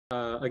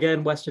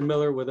again, Weston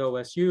Miller with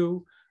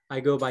OSU. I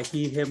go by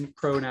he, him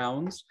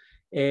pronouns,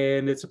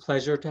 and it's a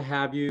pleasure to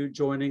have you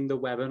joining the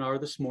webinar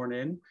this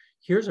morning.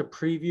 Here's a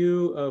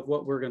preview of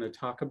what we're going to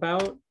talk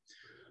about.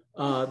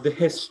 The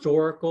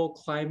historical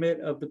climate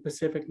of the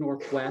Pacific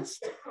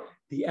Northwest,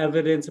 the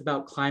evidence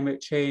about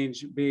climate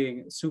change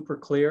being super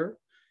clear,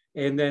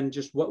 and then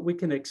just what we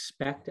can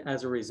expect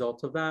as a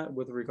result of that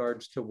with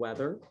regards to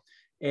weather.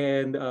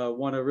 And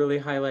want to really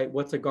highlight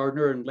what's a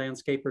gardener and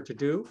landscaper to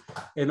do,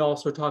 and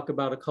also talk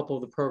about a couple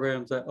of the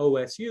programs that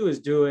OSU is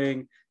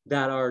doing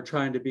that are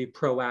trying to be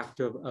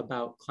proactive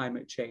about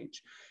climate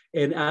change.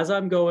 And as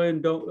I'm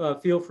going,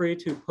 don't feel free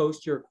to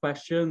post your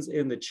questions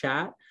in the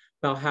chat.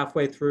 About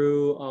halfway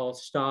through, I'll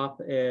stop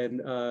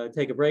and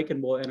take a break,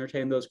 and we'll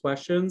entertain those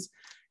questions.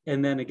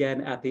 And then again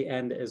at the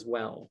end as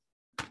well.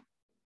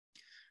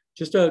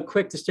 Just a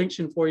quick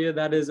distinction for you,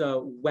 that is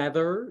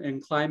weather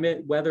and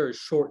climate. Weather is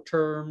short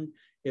term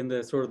in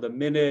the sort of the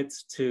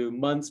minutes to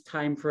months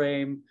time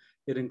frame.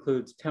 It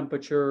includes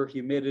temperature,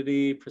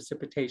 humidity,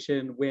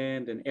 precipitation,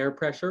 wind, and air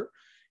pressure.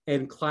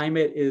 And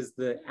climate is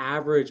the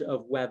average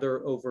of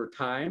weather over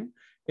time,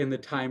 and the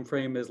time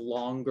frame is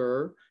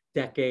longer,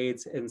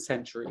 decades and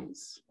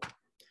centuries.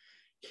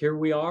 Here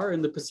we are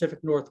in the Pacific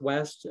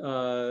Northwest,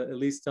 at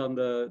least on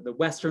the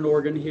Western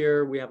Oregon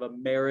here, we have a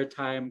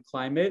maritime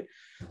climate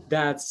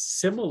that's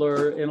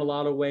similar in a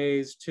lot of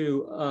ways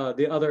to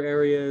the other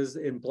areas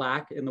in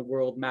black in the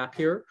world map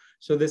here.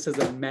 So this is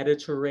a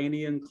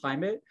Mediterranean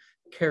climate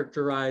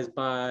characterized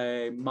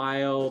by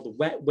mild,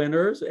 wet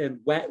winters, and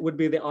wet would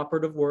be the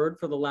operative word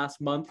for the last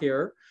month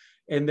here,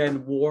 and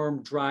then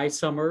warm, dry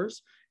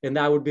summers, and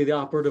that would be the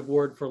operative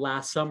word for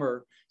last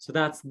summer. So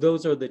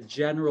those are the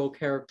general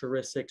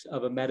characteristics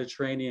of a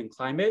Mediterranean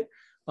climate.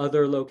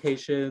 Other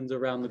locations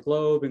around the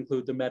globe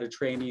include the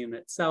Mediterranean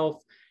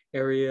itself,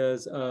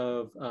 areas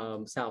of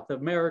South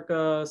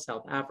America,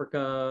 South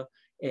Africa,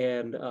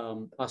 and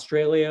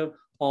Australia,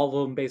 all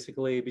of them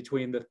basically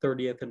between the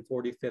 30th and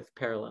 45th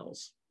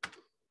parallels.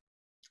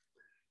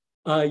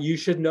 You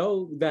should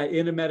know that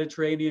in a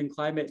Mediterranean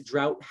climate,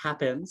 drought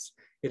happens.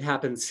 It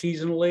happens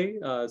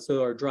seasonally,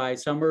 so our dry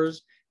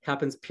summers,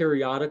 happens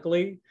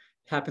periodically,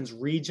 happens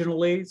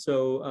regionally.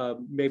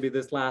 So maybe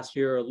this last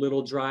year, a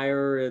little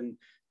drier in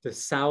the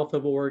south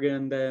of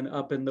Oregon than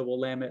up in the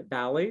Willamette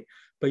Valley.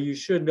 But you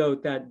should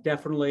note that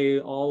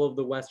definitely all of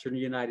the Western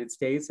United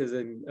States is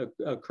in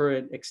a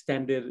current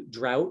extended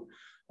drought.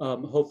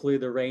 Hopefully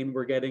the rain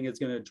we're getting is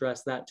going to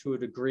address that to a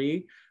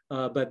degree.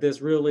 But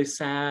this really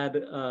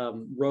sad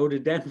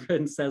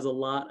rhododendron says a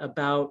lot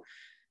about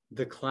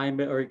the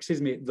climate, or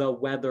excuse me, the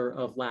weather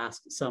of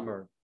last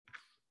summer.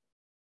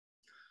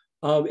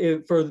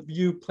 For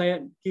you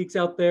plant geeks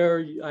out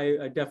there,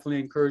 I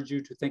definitely encourage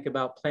you to think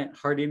about plant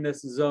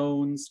hardiness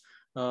zones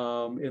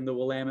in the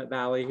Willamette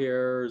Valley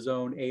here,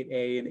 zone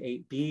 8A and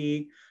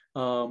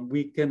 8B.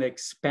 We can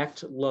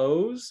expect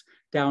lows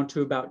down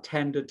to about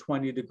 10 to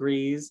 20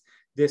 degrees.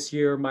 This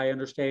year, my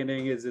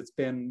understanding is it's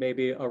been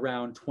maybe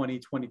around 20,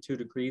 22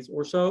 degrees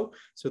or so.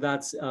 So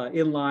that's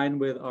in line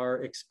with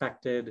our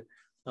expected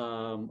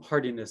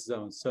hardiness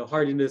zones. So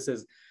hardiness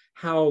is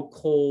how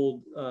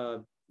cold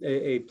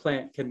a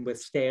plant can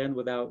withstand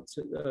without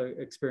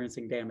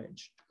experiencing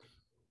damage.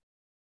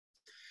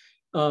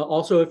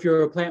 Also, if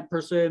you're a plant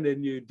person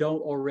and you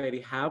don't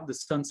already have the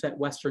Sunset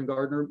Western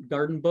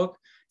Garden book,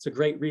 it's a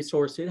great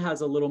resource. It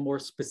has a little more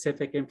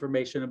specific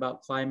information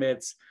about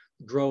climates,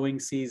 growing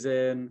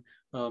season,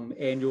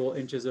 annual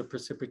inches of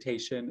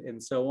precipitation,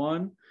 and so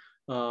on.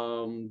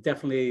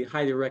 Definitely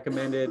highly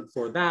recommended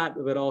for that,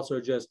 but also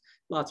just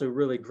lots of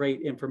really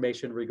great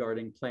information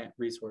regarding plant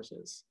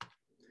resources.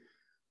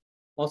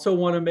 Also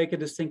want to make a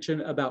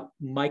distinction about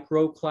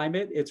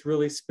microclimate. It's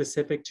really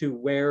specific to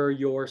where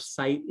your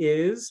site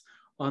is.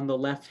 On the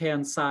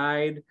left-hand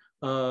side,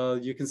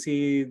 you can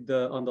see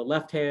on the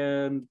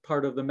left-hand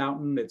part of the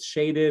mountain, it's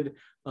shaded.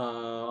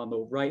 On the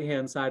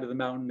right-hand side of the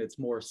mountain, it's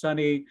more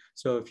sunny.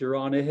 So if you're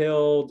on a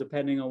hill,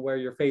 depending on where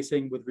you're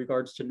facing with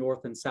regards to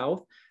north and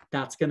south,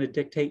 that's going to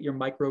dictate your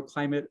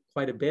microclimate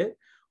quite a bit.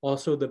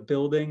 Also, the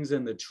buildings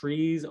and the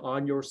trees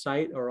on your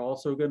site are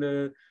also going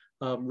to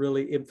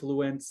really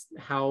influence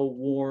how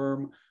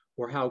warm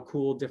or how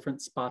cool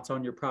different spots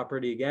on your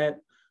property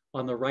get.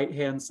 On the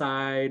right-hand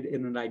side,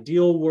 in an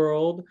ideal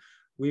world,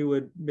 we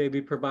would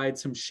maybe provide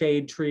some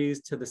shade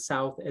trees to the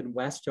south and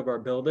west of our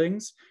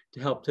buildings to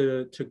help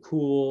to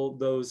cool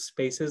those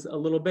spaces a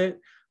little bit.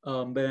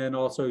 But then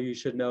also you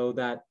should know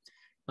that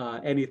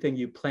anything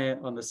you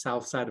plant on the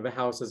south side of a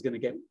house is going to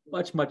get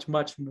much, much,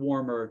 much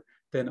warmer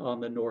than on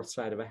the north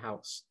side of a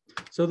house.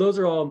 So those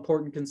are all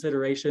important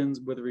considerations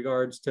with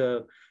regards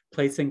to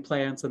placing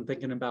plants and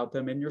thinking about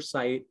them in your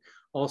site.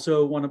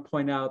 Also want to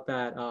point out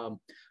that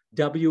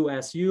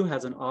WSU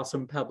has an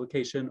awesome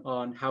publication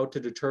on how to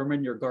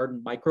determine your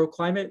garden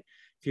microclimate.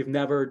 If you've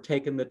never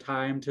taken the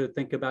time to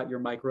think about your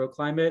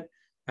microclimate,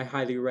 I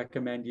highly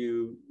recommend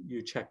you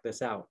check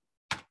this out.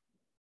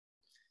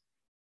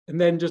 And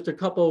then just a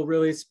couple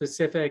really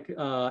specific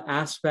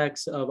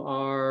aspects of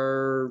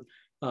our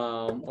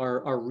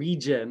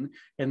region,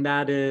 and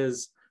that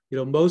is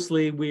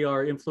mostly we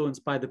are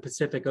influenced by the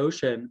Pacific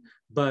Ocean,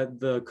 but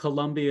the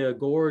Columbia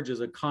Gorge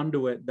is a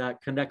conduit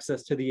that connects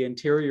us to the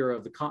interior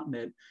of the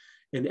continent.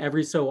 And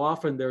every so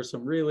often, there's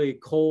some really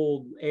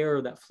cold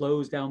air that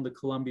flows down the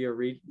Columbia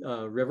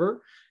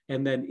River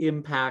and then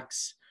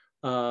impacts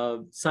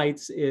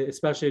sites,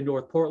 especially in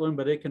North Portland,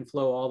 but it can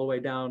flow all the way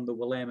down the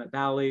Willamette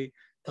Valley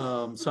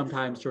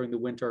sometimes during the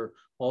winter.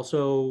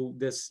 Also,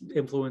 this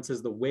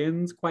influences the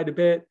winds quite a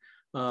bit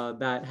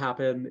that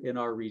happen in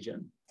our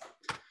region.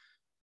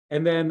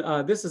 And then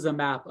this is a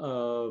map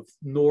of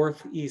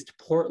Northeast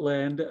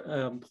Portland,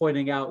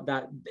 pointing out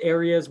that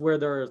areas where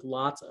there's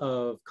lots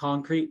of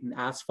concrete and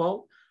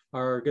asphalt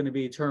are going to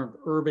be termed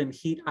urban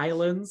heat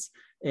islands.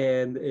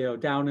 And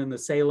down in the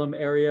Salem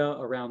area,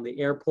 around the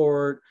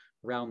airport,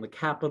 around the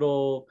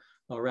Capitol,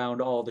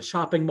 around all the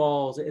shopping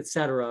malls, et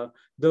cetera,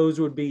 those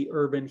would be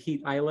urban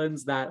heat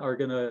islands that are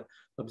going to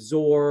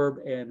absorb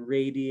and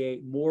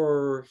radiate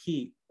more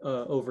heat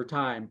over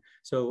time.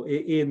 So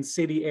in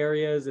city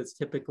areas, it's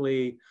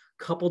typically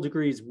a couple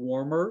degrees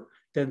warmer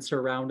than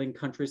surrounding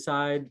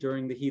countryside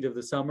during the heat of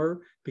the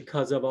summer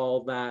because of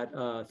all that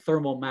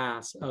thermal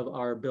mass of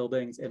our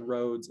buildings and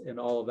roads and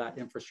all of that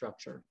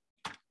infrastructure.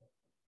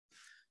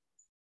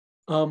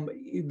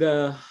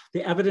 The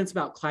evidence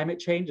about climate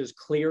change is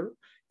clear.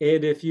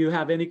 And if you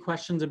have any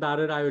questions about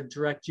it, I would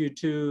direct you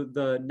to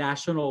the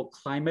National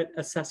Climate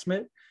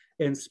Assessment.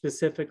 And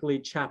specifically,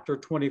 Chapter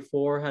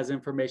 24 has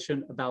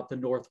information about the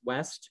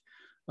Northwest.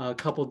 A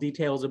couple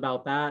details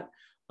about that.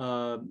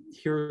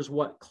 Here's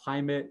what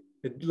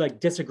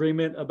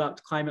disagreement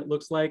about climate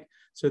looks like.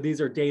 So these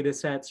are data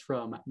sets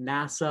from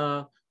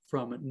NASA,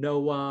 from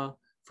NOAA,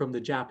 from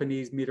the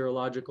Japanese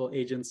Meteorological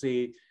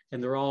Agency,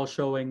 and they're all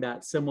showing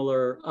that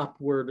similar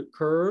upward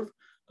curve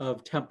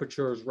of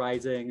temperatures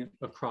rising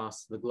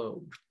across the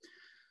globe.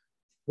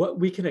 What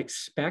we can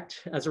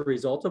expect as a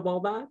result of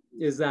all that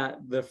is that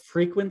the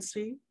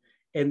frequency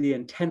and the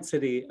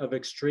intensity of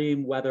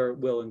extreme weather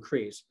will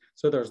increase.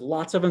 So there's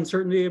lots of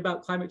uncertainty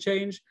about climate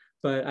change,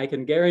 but I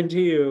can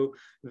guarantee you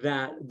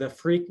that the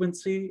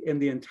frequency and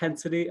the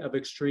intensity of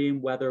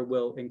extreme weather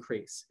will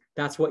increase.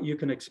 That's what you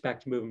can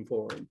expect moving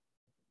forward.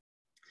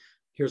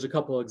 Here's a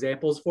couple of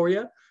examples for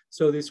you.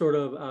 So these sort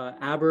of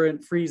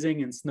aberrant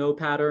freezing and snow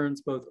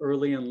patterns, both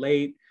early and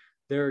late,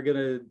 they're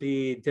gonna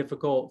be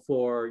difficult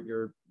for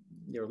your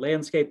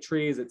landscape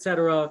trees, et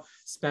cetera,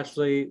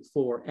 especially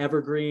for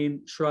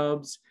evergreen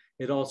shrubs.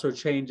 It also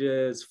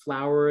changes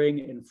flowering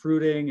and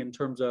fruiting in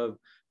terms of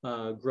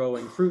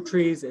growing fruit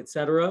trees, et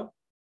cetera.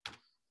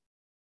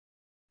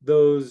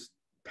 Those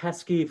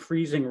pesky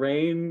freezing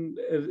rain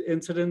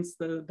incidents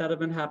that have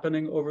been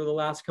happening over the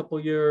last couple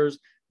of years,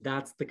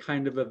 that's the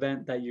kind of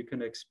event that you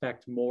can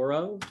expect more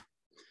of.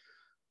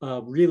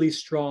 Really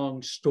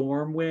strong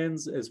storm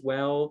winds as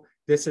well.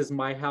 This is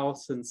my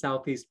house in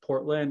Southeast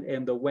Portland,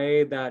 and the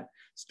way that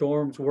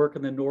storms work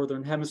in the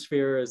Northern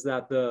Hemisphere is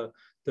that the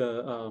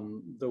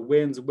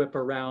winds whip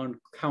around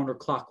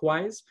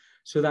counterclockwise.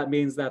 So that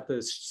means that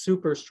the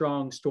super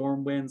strong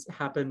storm winds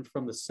happen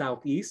from the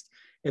southeast,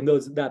 and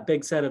that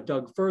big set of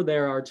Doug fir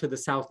there are to the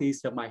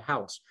southeast of my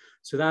house.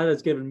 So that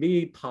has given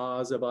me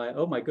pause of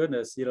oh my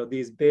goodness,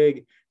 these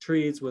big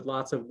trees with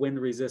lots of wind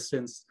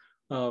resistance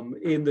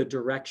in the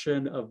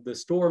direction of the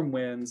storm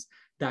winds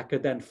that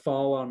could then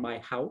fall on my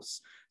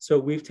house. So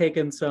we've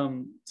taken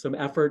some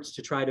efforts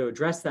to try to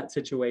address that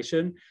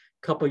situation.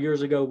 A couple of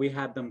years ago, we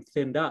had them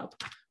thinned up.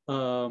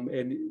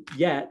 And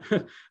yet,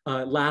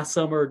 last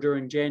summer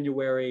during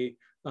January,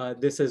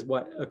 this is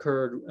what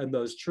occurred in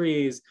those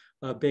trees.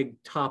 A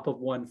big top of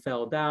one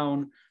fell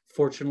down.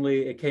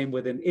 Fortunately, it came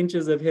within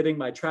inches of hitting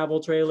my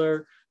travel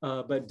trailer,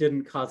 but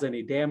didn't cause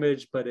any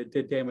damage, but it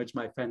did damage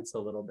my fence a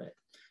little bit.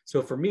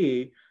 So for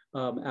me,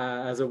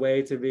 as a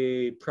way to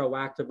be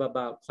proactive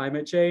about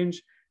climate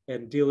change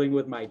and dealing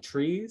with my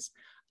trees,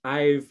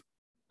 I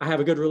have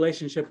a good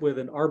relationship with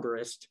an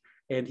arborist,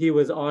 and he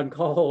was on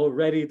call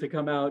ready to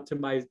come out to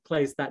my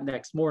place that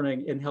next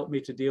morning and help me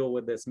to deal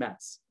with this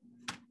mess.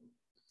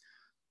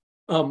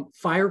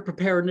 Fire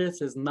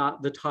preparedness is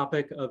not the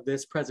topic of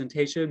this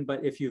presentation,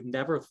 but if you've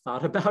never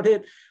thought about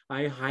it,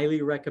 I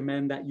highly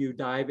recommend that you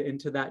dive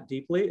into that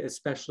deeply,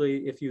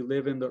 especially if you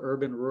live in the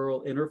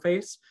urban-rural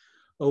interface.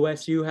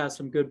 OSU has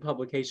some good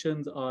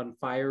publications on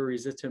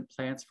fire-resistant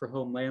plants for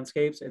home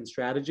landscapes and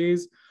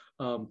strategies.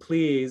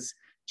 Please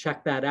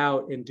check that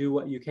out and do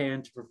what you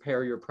can to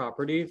prepare your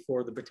property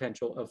for the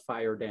potential of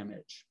fire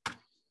damage.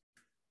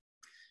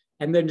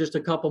 And then just a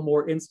couple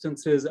more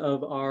instances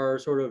of our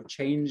sort of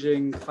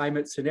changing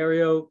climate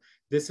scenario.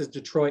 This is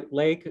Detroit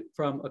Lake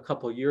from a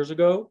couple years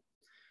ago.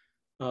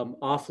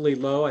 Awfully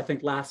low. I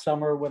think last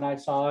summer when I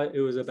saw it,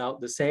 it was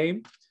about the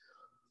same.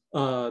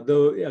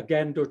 Though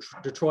again,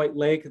 Detroit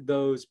Lake,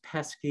 those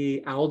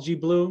pesky algae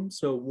blooms.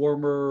 So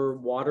warmer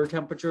water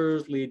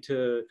temperatures lead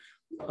to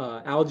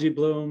algae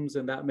blooms,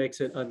 and that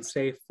makes it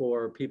unsafe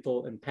for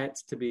people and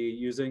pets to be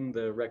using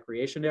the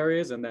recreation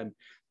areas, and then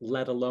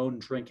let alone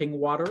drinking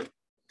water.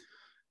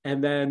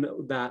 And then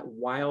that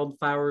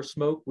wildfire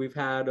smoke we've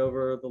had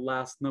over the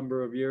last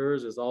number of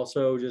years is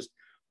also just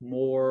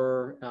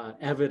more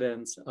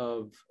evidence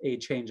of a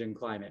changing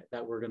climate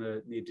that we're going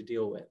to need to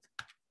deal with.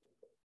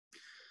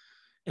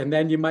 And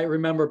then you might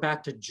remember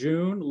back to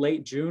June,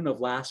 late June of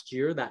last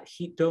year, that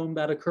heat dome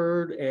that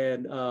occurred.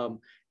 And,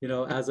 you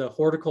know, as a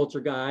horticulture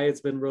guy,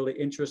 it's been really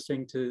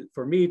interesting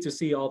for me to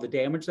see all the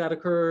damage that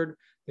occurred,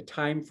 the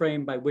time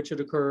frame by which it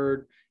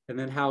occurred, and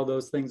then how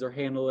those things are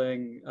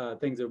handling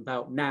things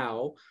about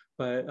now.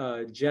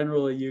 But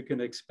generally, you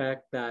can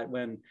expect that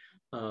when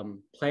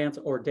plants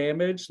are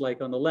damaged,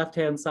 like on the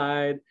left-hand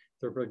side,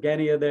 the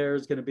Brigenia there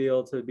is going to be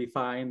able to be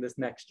fine this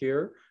next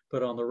year.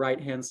 But on the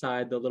right-hand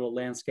side, the little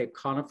landscape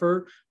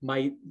conifer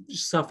might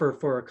suffer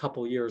for a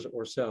couple years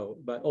or so,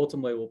 but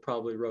ultimately will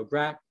probably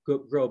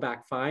grow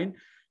back fine,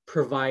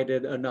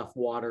 provided enough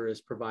water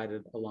is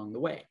provided along the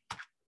way.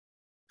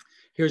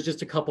 Here's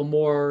just a couple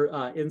more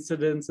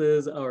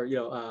incidences or,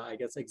 I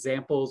guess,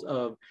 examples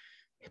of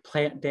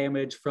plant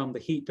damage from the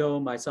heat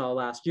dome I saw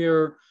last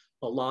year.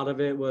 A lot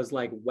of it was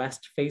like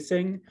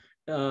west-facing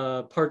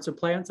parts of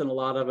plants, and a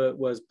lot of it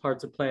was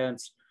parts of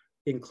plants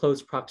in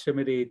close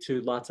proximity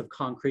to lots of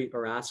concrete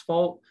or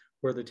asphalt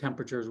where the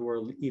temperatures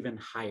were even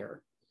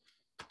higher.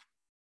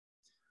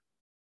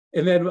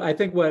 And then I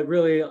think what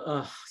really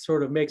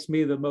sort of makes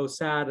me the most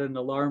sad and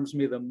alarms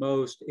me the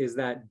most is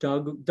that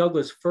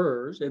Douglas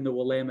firs in the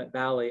Willamette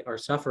Valley are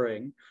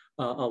suffering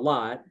a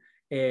lot.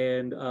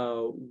 And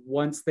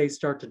once they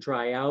start to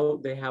dry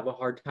out, they have a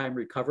hard time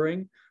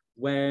recovering.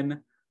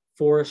 When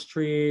forest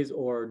trees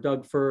or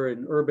Doug fir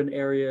in urban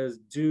areas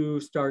do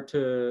start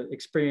to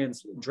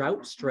experience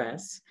drought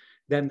stress,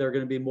 then they're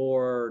going to be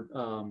more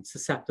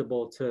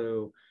susceptible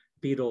to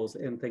beetles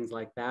and things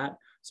like that.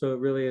 So it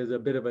really is a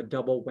bit of a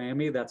double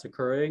whammy that's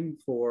occurring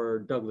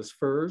for Douglas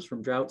firs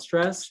from drought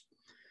stress.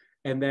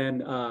 And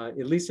then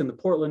at least in the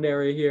Portland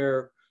area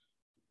here,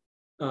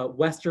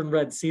 Western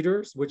red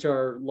cedars, which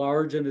are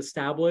large and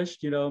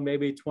established,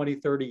 maybe 20,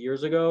 30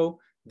 years ago,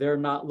 they're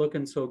not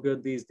looking so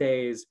good these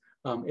days.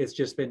 It's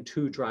just been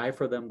too dry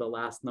for them the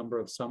last number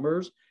of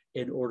summers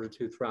in order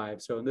to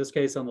thrive. So in this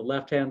case, on the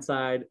left-hand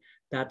side,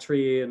 that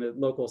tree in a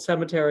local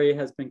cemetery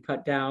has been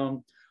cut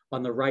down.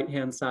 On the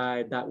right-hand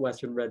side, that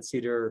Western red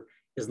cedar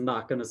is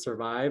not going to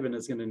survive and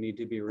is going to need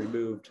to be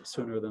removed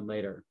sooner than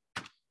later.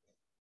 A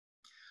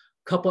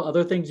couple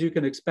other things you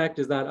can expect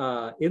is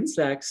that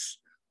insects'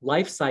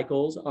 life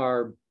cycles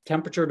are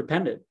temperature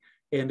dependent.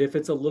 And if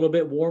it's a little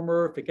bit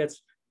warmer,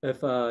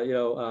 if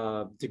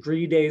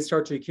degree days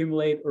start to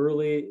accumulate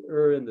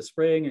earlier in the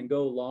spring and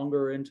go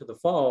longer into the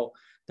fall,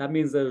 that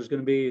means that there's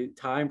going to be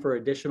time for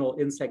additional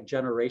insect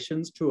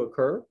generations to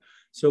occur.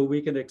 So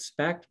we can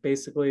expect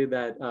basically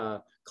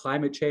that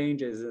climate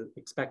change is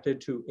expected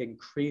to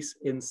increase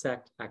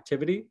insect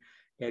activity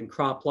and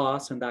crop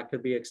loss, and that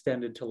could be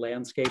extended to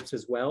landscapes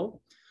as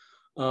well.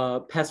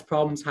 Pest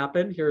problems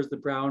happen. Here's the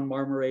brown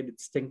marmorated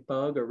stink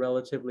bug, a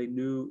relatively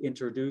new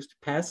introduced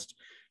pest.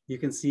 You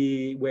can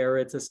see where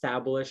it's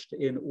established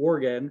in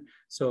Oregon.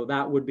 So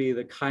that would be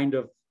the kind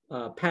of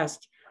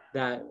pest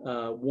that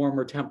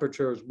warmer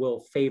temperatures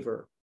will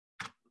favor.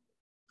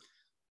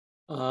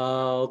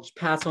 I'll just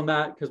pass on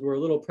that because we're a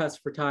little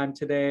pressed for time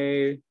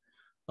today.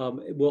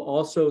 We'll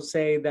also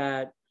say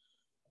that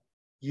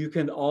you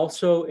can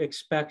also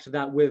expect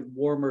that with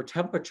warmer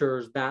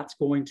temperatures, that's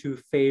going to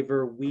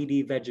favor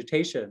weedy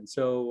vegetation.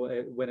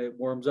 So when it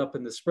warms up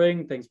in the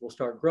spring, things will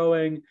start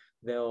growing.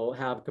 They'll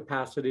have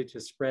capacity to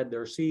spread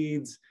their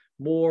seeds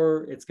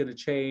more. It's going to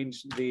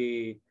change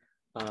the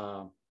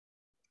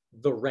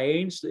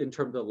range in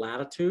terms of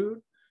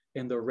latitude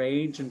and the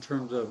range in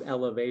terms of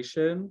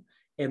elevation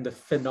and the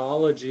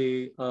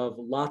phenology of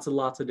lots and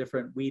lots of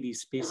different weedy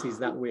species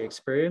that we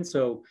experience.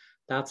 So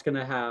that's going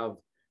to have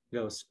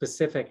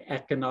specific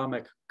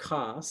economic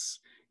costs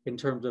in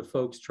terms of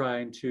folks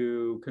trying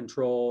to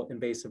control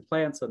invasive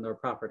plants on their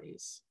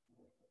properties.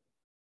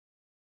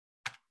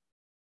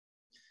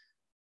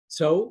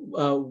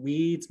 So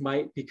weeds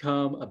might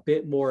become a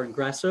bit more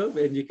aggressive,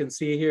 and you can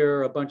see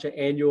here a bunch of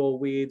annual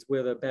weeds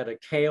with a bed of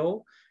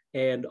kale,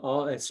 and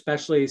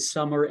especially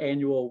summer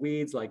annual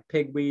weeds like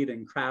pigweed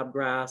and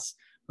crabgrass.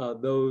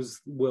 Those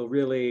will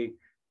really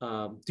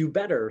do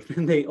better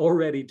than they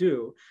already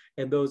do.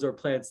 And those are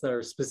plants that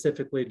are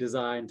specifically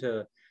designed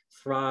to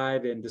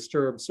thrive in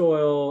disturbed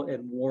soil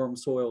and warm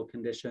soil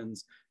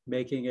conditions,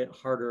 making it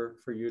harder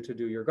for you to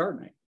do your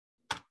gardening.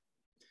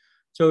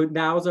 So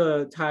now's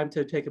a time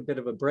to take a bit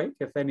of a break.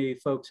 If any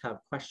folks have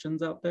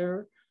questions out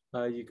there,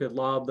 you could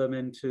lob them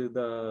into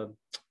the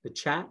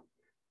chat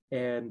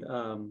and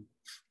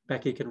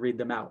Becky can read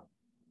them out.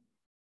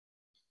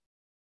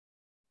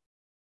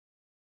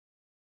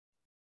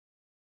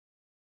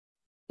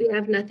 We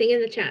have nothing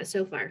in the chat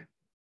so far.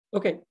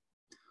 Okay.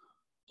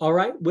 All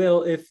right.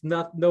 Well, if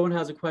no one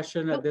has a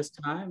question at this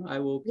time, I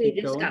will keep going.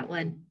 We just got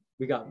one.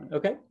 We got one.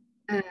 Okay.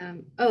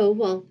 Oh,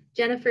 well,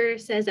 Jennifer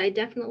says, I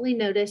definitely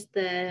noticed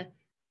the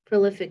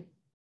proliferation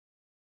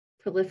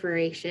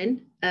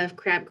of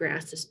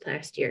crabgrass this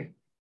past year.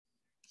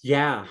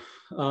 Yeah.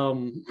 A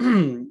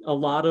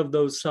lot of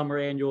those summer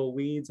annual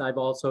weeds, I've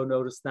also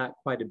noticed that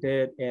quite a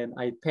bit. And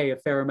I pay a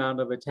fair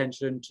amount of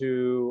attention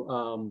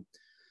to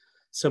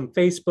some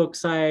Facebook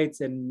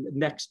sites and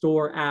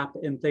Nextdoor app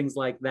and things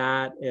like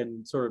that,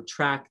 and sort of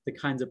track the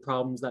kinds of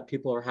problems that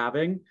people are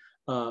having.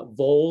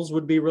 Voles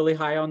would be really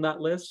high on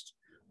that list.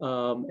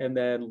 And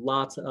then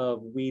lots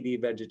of weedy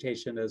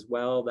vegetation as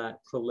well that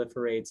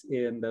proliferates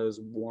in those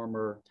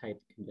warmer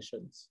type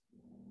conditions.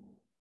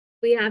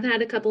 We have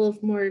had a couple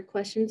of more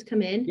questions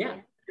come in. Yeah.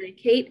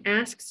 Kate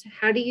asks,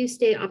 how do you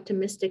stay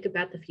optimistic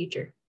about the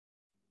future?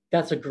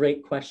 That's a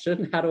great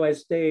question. How do I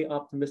stay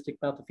optimistic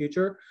about the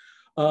future?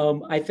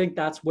 I think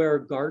that's where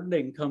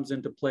gardening comes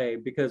into play,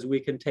 because we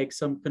can take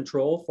some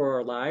control for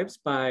our lives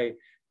by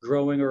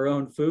growing our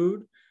own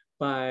food,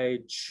 by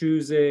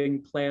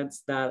choosing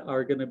plants that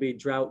are going to be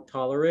drought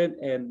tolerant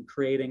and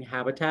creating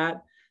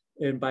habitat,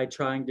 and by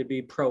trying to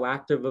be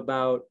proactive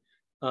about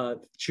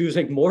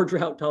choosing more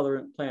drought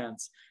tolerant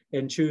plants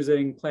and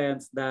choosing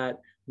plants that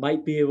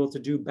might be able to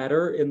do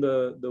better in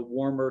the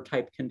warmer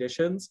type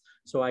conditions.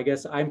 So I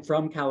guess I'm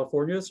from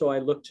California, so I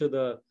look to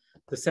the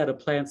set of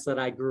plants that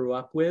I grew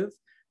up with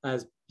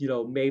as, you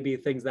know, maybe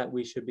things that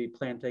we should be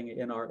planting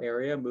in our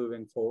area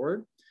moving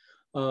forward.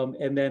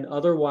 And then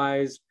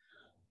otherwise,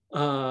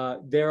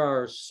 there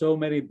are so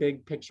many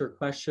big picture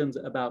questions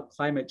about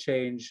climate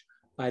change.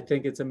 I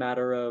think it's a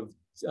matter of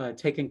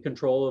taking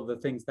control of the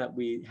things that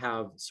we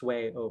have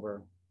sway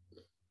over.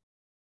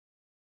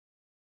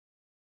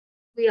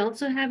 We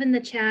also have in the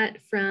chat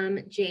from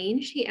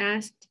Jane. She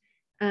asked,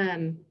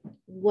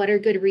 what are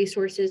good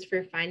resources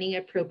for finding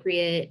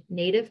appropriate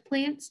native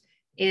plants?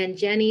 And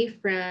Jenny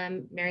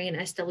from Marion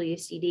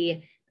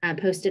SWCD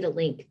posted a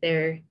link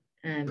there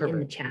in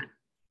the chat.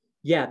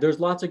 Yeah, there's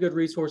lots of good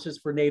resources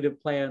for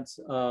native plants.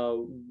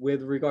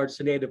 With regards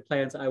to native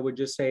plants, I would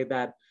just say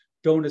that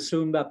don't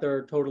assume that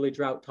they're totally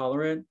drought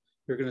tolerant.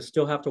 You're going to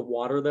still have to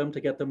water them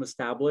to get them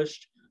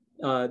established.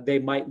 They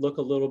might look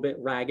a little bit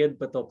ragged,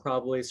 but they'll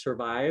probably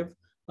survive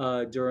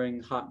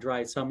during hot,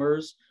 dry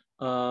summers.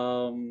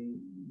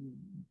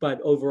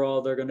 But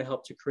overall, they're going to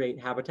help to create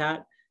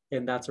habitat.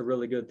 And that's a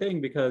really good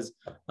thing because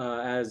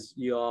as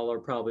you all are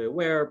probably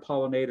aware,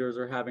 pollinators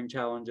are having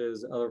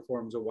challenges, other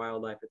forms of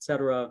wildlife, et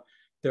cetera.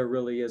 There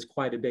really is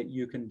quite a bit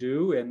you can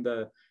do. And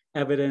the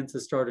evidence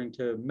is starting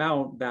to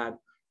mount that,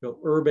 you know,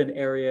 urban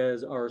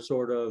areas are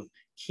sort of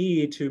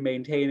key to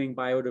maintaining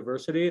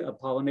biodiversity of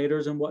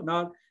pollinators and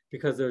whatnot,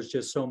 because there's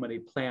just so many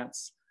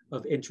plants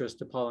of interest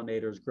to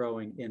pollinators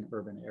growing in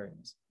urban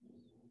areas.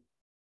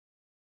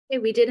 Okay,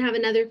 we did have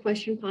another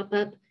question pop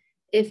up.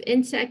 If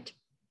insect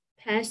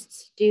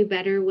pests do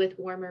better with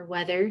warmer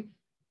weather,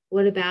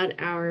 what about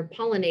our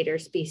pollinator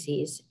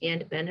species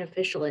and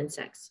beneficial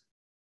insects?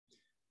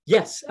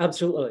 Yes,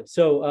 absolutely.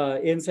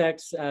 So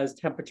insects as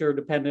temperature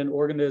dependent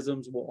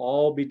organisms will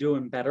all be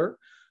doing better.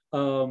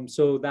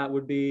 So that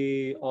would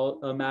be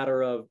all a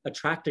matter of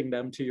attracting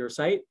them to your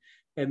site.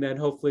 And then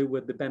hopefully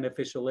with the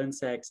beneficial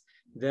insects,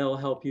 they'll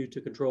help you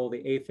to control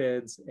the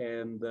aphids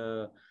and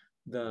the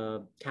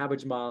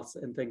cabbage moths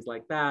and things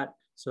like that.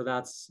 So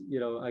that's, you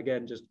know,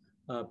 again, just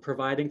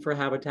providing for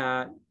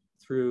habitat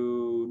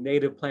through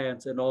native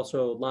plants and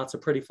also lots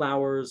of pretty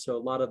flowers. So a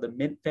lot of the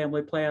mint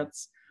family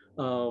plants,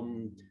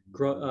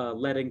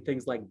 letting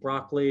things like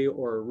broccoli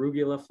or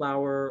arugula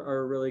flower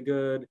are really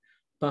good.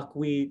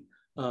 Buckwheat,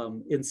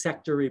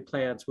 insectary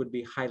plants would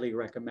be highly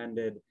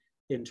recommended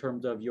in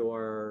terms of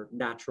your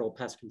natural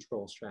pest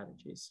control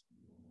strategies.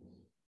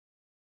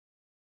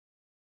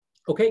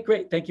 Okay,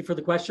 great. Thank you for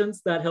the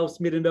questions. That helps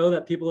me to know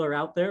that people are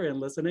out there and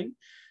listening.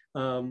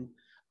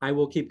 I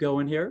will keep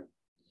going here.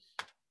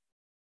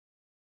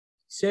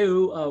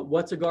 So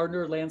what's a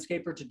gardener or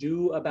landscaper to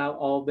do about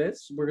all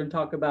this? We're going to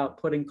talk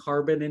about putting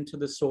carbon into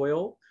the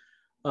soil.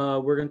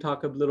 We're going to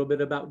talk a little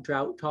bit about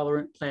drought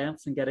tolerant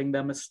plants and getting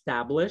them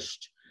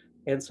established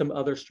and some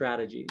other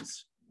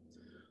strategies.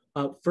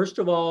 First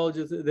of all,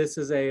 this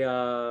is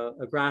a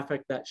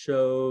graphic that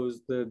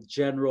shows the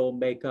general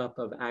makeup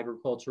of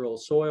agricultural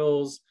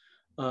soils.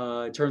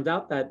 It turns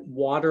out that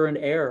water and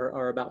air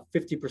are about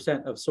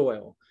 50% of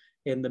soil.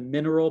 In the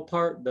mineral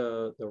part,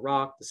 the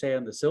rock, the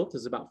sand, the silt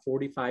is about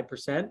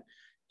 45%.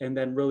 And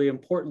then really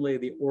importantly,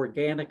 the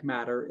organic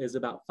matter is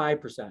about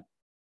 5%.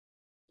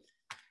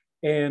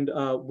 And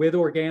with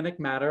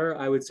organic matter,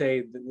 I would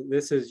say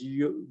this is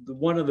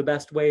one of the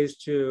best ways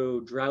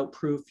to drought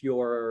proof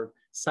your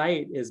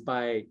site is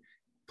by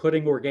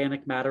putting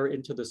organic matter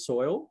into the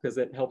soil, because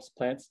it helps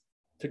plants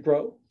to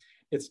grow.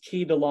 It's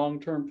key to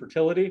long-term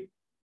fertility.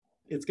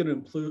 It's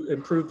going to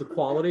improve the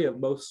quality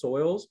of most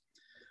soils.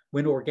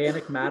 When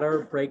organic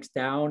matter breaks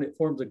down, it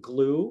forms a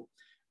glue,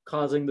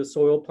 causing the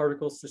soil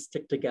particles to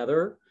stick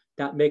together.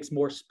 That makes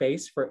more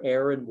space for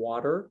air and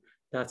water.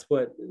 That's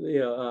what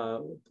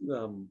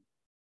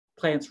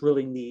plants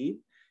really need.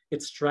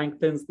 It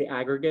strengthens the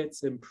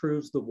aggregates,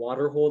 improves the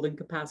water holding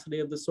capacity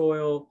of the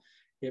soil.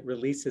 It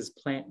releases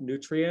plant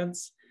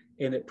nutrients,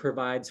 and it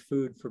provides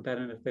food for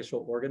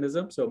beneficial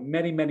organisms. So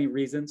many, many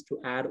reasons to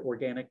add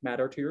organic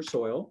matter to your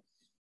soil.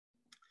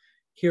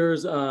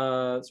 Here's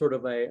sort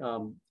of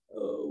a,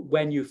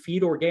 when you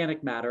feed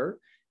organic matter,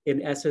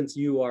 in essence,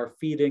 you are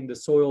feeding the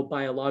soil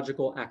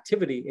biological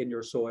activity in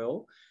your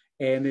soil.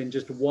 And in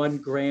just 1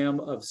 gram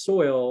of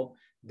soil,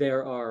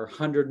 There are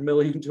 100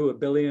 million to a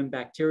billion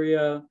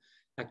bacteria,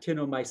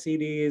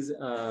 actinomycetes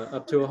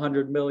up to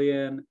 100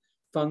 million,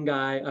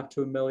 fungi up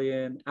to 1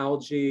 million,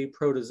 algae,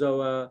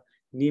 protozoa,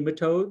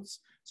 nematodes.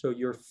 So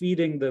you're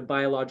feeding the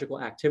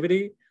biological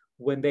activity.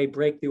 When they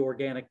break the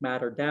organic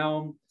matter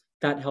down,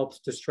 that helps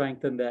to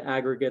strengthen the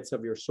aggregates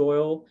of your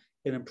soil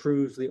and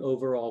improves the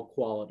overall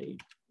quality.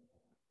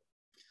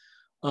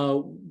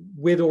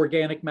 With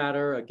organic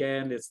matter,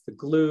 again, it's the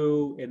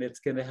glue, and it's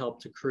going to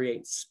help to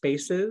create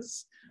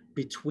spaces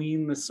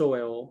between the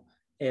soil,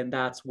 and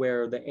that's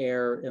where the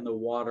air and the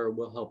water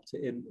will help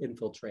to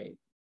infiltrate.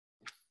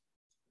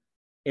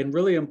 And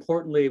really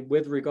importantly,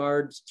 with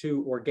regards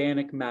to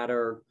organic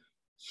matter,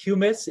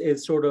 humus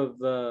is sort of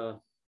the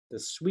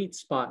sweet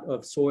spot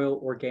of soil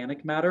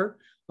organic matter.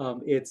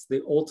 It's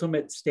the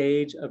ultimate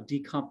stage of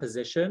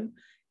decomposition.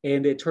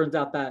 And it turns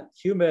out that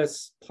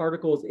humus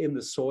particles in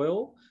the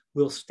soil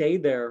will stay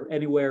there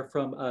anywhere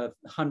from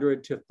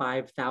 100 to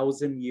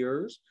 5,000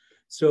 years.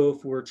 So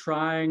if we're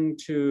trying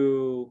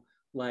to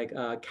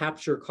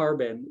capture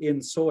carbon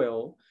in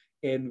soil,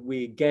 and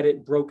we get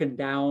it broken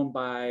down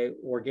by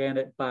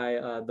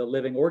the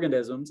living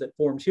organisms, it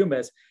forms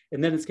humus,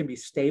 and then it's gonna be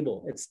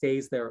stable. It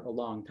stays there a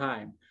long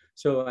time.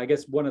 So I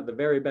guess one of the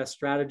very best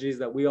strategies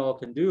that we all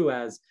can do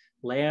as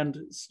land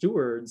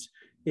stewards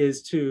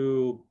is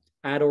to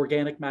add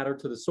organic matter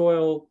to the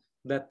soil,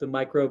 let the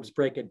microbes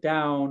break it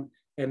down,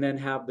 and then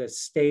have this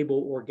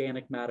stable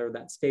organic matter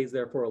that stays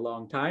there for a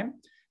long time.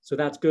 So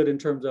that's good in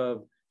terms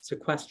of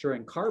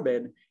sequestering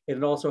carbon. And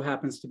it also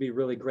happens to be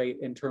really great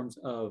in terms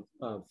of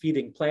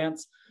feeding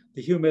plants.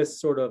 The humus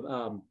sort of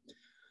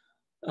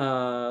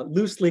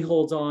loosely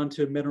holds on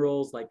to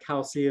minerals like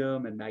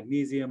calcium and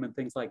magnesium and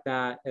things like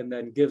that, and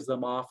then gives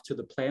them off to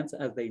the plants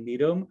as they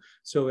need them.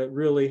 So it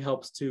really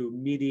helps to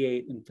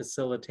mediate and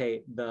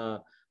facilitate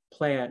the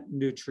plant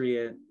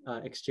nutrient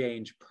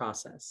exchange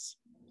process.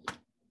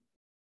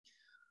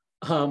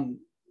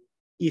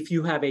 If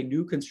you have a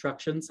new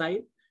construction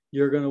site,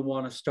 you're going to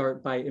want to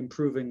start by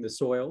improving the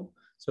soil.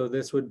 So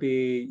this would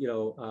be,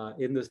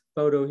 in this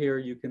photo here,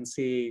 you can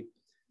see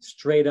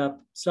straight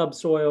up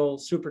subsoil,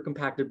 super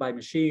compacted by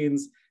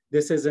machines.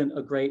 This isn't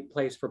a great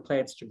place for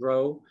plants to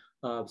grow.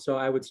 So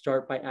I would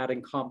start by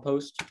adding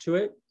compost to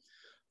it.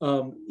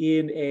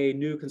 In a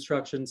new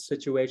construction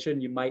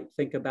situation, you might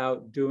think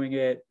about doing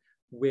it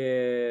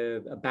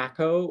with a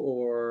backhoe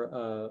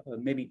or a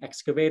mini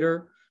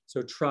excavator.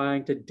 So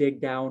trying to dig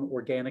down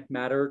organic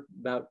matter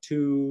about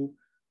 2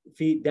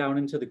 feet down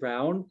into the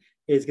ground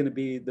is going to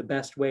be the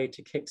best way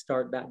to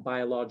kickstart that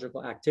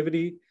biological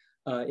activity.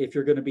 If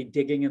you're going to be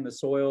digging in the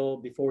soil,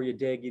 before you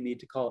dig, you need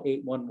to call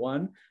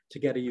 811 to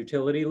get a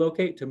utility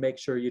locate to make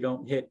sure you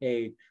don't hit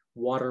a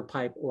water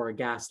pipe or a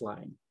gas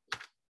line.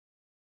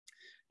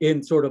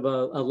 In sort of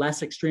a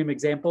less extreme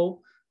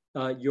example,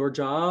 your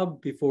job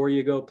before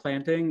you go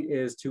planting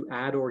is to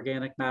add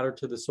organic matter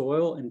to the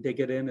soil and dig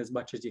it in as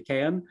much as you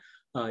can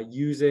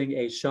using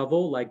a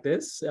shovel like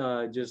this,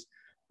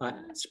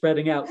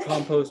 spreading out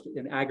compost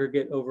and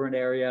aggregate over an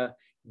area,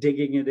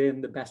 digging it in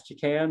the best you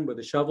can with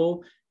a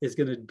shovel is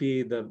going to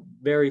be the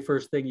very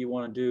first thing you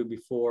want to do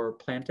before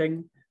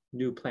planting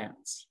new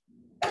plants.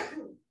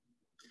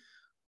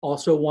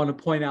 Also want to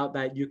point out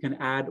that you can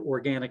add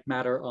organic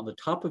matter on the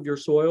top of your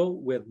soil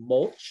with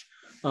mulch.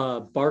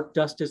 Bark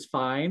dust is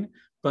fine,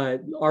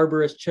 but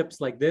arborist chips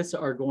like this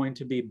are going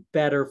to be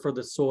better for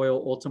the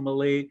soil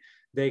ultimately.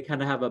 They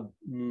kind of have a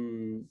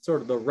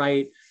sort of the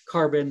right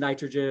carbon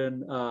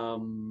nitrogen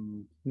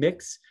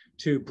mix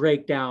to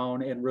break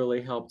down and really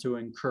help to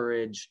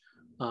encourage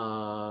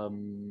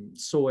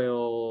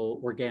soil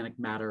organic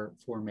matter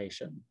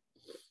formation.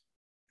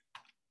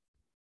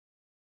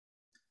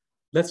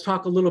 Let's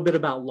talk a little bit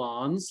about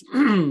lawns.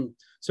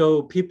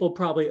 So people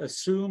probably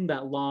assume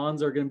that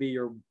lawns are going to be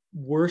your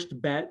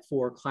worst bet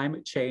for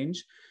climate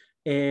change.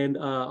 And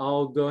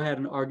I'll go ahead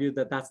and argue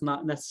that that's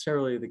not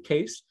necessarily the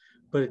case,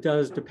 but it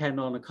does depend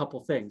on a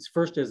couple things.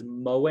 First is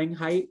mowing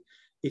height.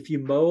 If you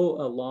mow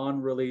a lawn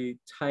really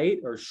tight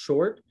or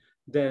short,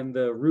 then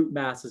the root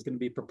mass is going to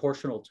be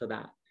proportional to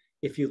that.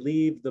 If you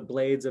leave the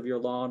blades of your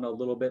lawn a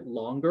little bit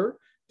longer,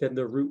 then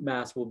the root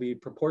mass will be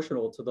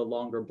proportional to the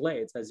longer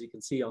blades, as you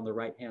can see on the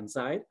right-hand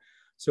side.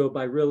 So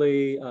by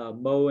really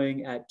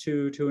mowing at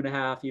 2,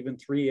 2.5, even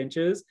 3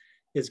 inches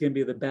is going to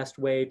be the best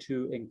way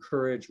to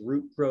encourage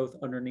root growth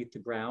underneath the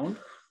ground.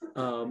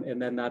 And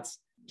then that's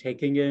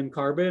taking in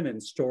carbon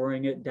and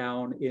storing it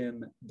down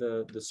in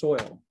the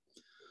soil.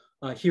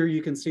 Here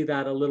you can see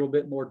that a little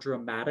bit more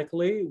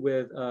dramatically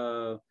with,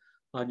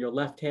 on your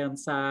left-hand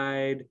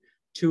side,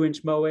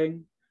 2-inch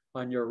mowing.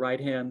 On your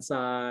right-hand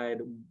side,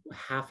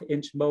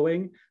 1/2-inch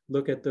mowing.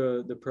 Look at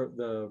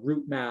the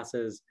root mass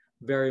is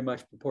very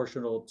much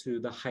proportional to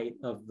the height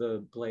of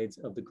the blades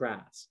of the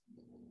grass.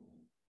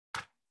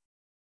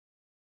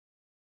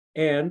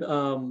 And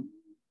one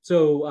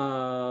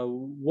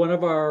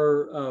of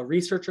our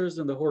researchers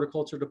in the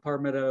horticulture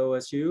department at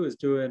OSU is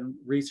doing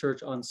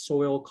research on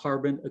soil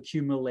carbon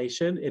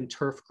accumulation in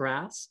turf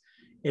grass.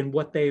 And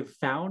what they've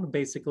found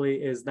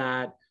basically is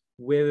that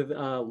with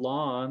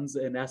lawns,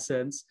 in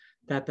essence,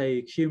 that they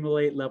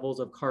accumulate levels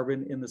of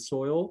carbon in the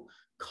soil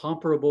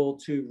comparable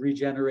to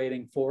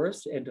regenerating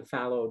forests and to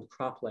fallowed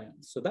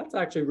croplands. So that's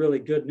actually really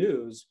good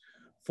news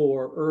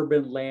for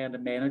urban land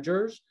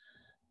managers.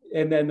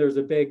 And then there's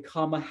a big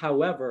comma,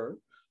 however,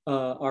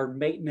 our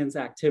maintenance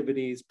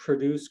activities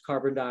produce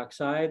carbon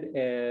dioxide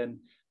and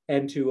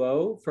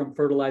N2O from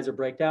fertilizer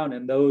breakdown,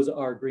 and those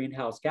are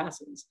greenhouse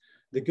gases.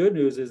 The good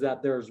news is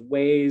that there's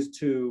ways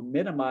to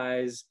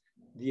minimize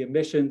the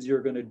emissions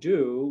you're going to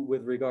do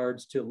with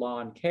regards to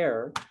lawn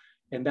care,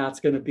 and that's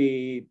going to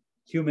be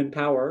human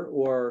power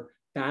or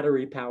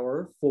battery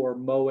power for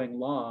mowing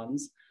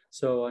lawns.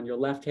 So on your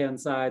left-hand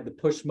side, the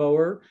push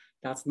mower,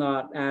 that's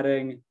not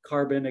adding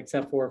carbon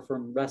except for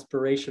from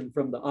respiration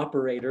from the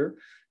operator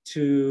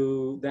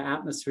to the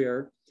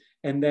atmosphere.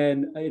 And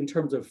then in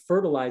terms of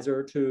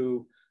fertilizer,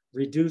 to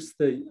reduce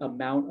the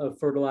amount of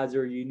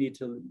fertilizer you need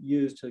to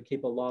use to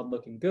keep a lawn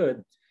looking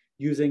good,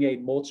 using a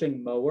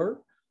mulching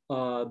mower.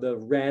 The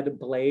red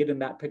blade in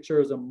that picture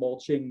is a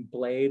mulching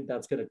blade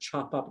that's going to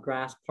chop up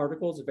grass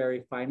particles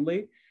very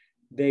finely.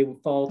 They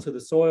fall to the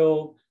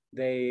soil.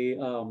 They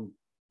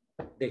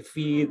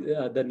feed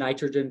the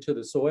nitrogen to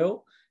the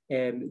soil,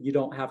 and you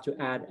don't have to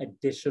add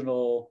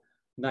additional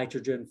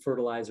nitrogen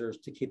fertilizers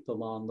to keep the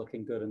lawn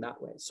looking good in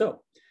that way.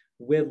 So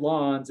with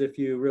lawns, if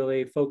you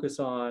really focus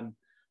on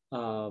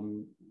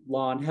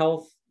lawn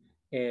health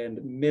and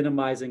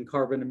minimizing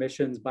carbon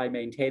emissions by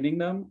maintaining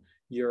them,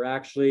 you're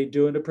actually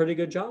doing a pretty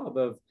good job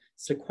of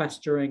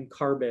sequestering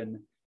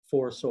carbon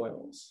for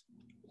soils.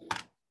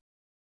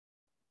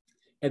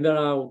 And then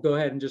I'll go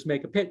ahead and just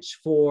make a pitch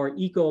for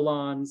eco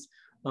lawns.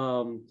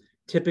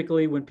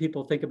 Typically when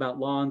people think about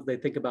lawns, they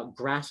think about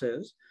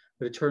grasses,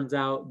 but it turns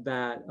out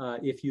that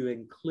if you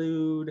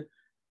include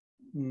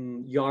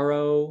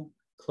yarrow,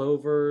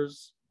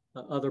 clovers,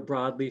 other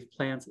broadleaf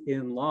plants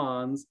in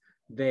lawns,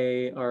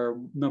 they are,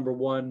 number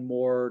one,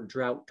 more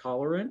drought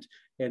tolerant,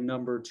 and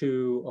number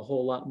two, a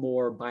whole lot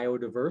more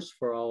biodiverse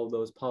for all of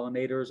those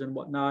pollinators and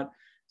whatnot.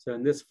 So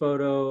in this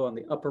photo on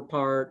the upper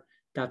part,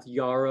 that's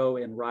yarrow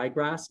and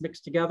ryegrass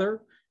mixed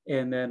together.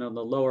 And then on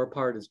the lower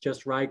part is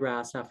just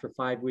ryegrass after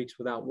 5 weeks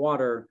without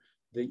water.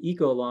 The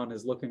eco lawn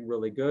is looking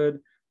really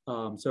good.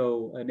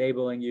 So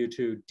enabling you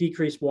to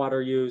decrease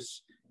water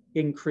use,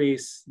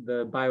 increase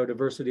the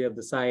biodiversity of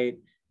the site,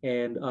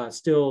 and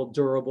still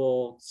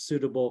durable,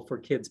 suitable for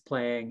kids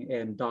playing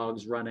and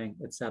dogs running,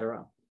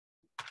 etc.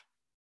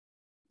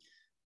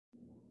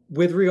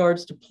 With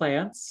regards to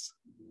plants,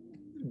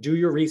 do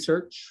your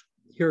research.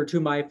 Here are two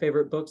of my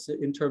favorite books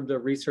in terms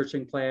of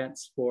researching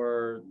plants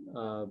for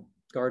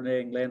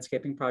gardening,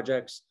 landscaping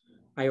projects.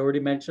 I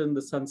already mentioned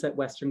the Sunset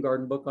Western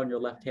Garden book on your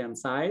left-hand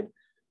side.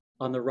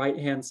 On the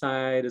right-hand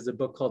side is a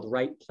book called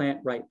Right Plant,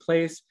 Right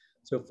Place.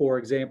 So for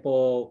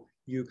example,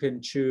 you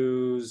can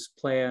choose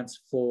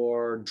plants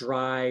for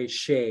dry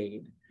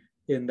shade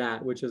in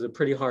that, which is a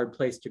pretty hard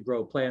place to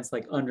grow plants,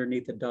 like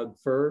underneath a Doug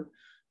fir.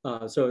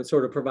 So it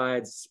sort of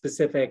provides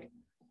specific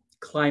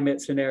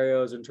climate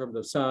scenarios in terms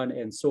of sun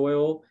and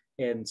soil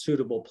and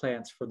suitable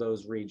plants for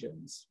those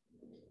regions,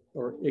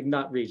 or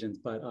not regions,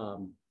 but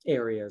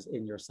areas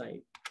in your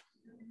site.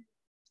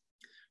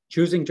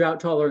 Choosing drought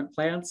tolerant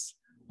plants,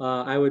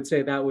 I would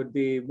say that would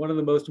be one of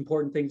the most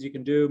important things you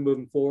can do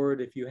moving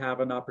forward if you have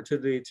an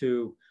opportunity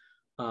to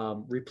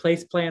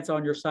replace plants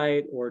on your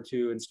site or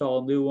to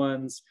install new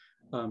ones,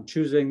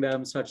 choosing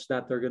them such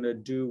that they're going to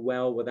do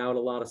well without a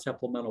lot of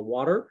supplemental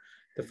water.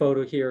 The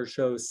photo here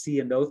shows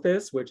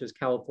Ceanothus, which is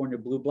California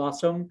blue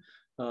blossom,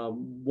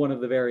 one of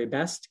the very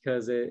best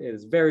because it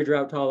is very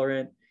drought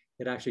tolerant.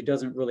 It actually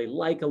doesn't really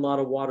like a lot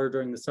of water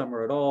during the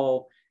summer at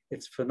all.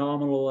 It's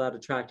phenomenal at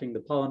attracting the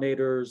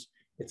pollinators.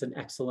 It's an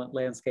excellent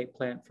landscape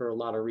plant for a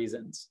lot of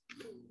reasons.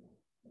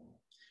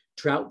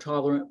 Drought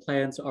tolerant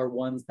plants are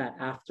ones that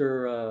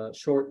after a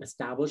short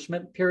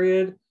establishment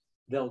period,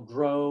 they'll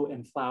grow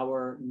and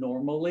flower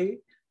normally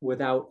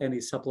without any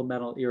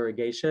supplemental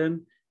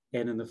irrigation.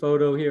 And in the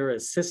photo here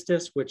is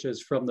cistus, which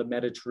is from the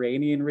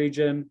Mediterranean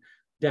region,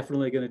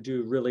 definitely going to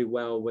do really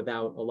well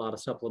without a lot of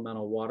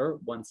supplemental water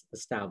once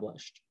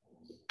established.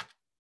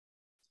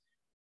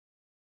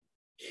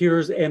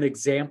 Here's an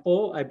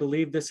example. I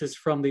believe this is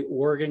from the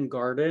Oregon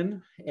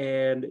garden,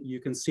 and you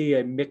can see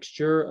a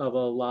mixture of a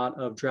lot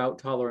of drought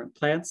tolerant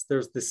plants.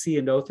 There's the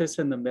Ceanothus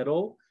in the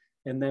middle,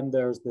 and then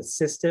there's the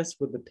cistus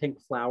with the pink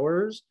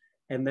flowers.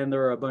 And then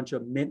there are a bunch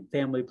of mint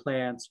family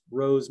plants,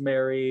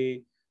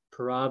 rosemary,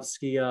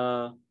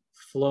 Perovskia,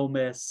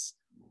 phlomis.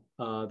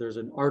 There's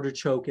an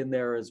artichoke in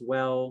there as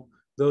well.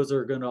 Those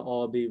are going to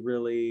all be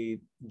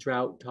really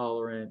drought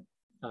tolerant,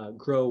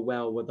 grow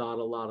well without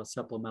a lot of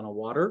supplemental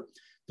water.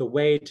 The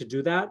way to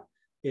do that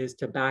is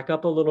to back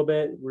up a little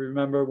bit.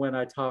 Remember when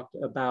I talked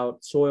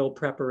about soil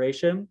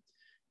preparation?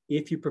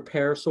 If you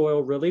prepare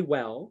soil really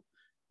well,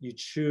 you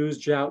choose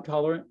drought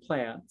tolerant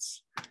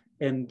plants,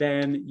 and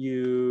then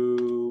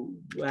you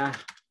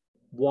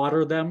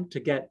water them to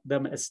get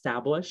them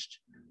established.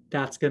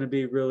 That's going to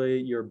be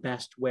really your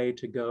best way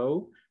to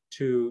go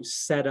to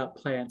set up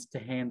plants to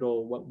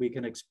handle what we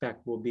can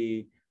expect will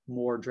be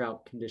more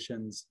drought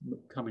conditions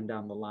coming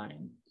down the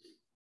line.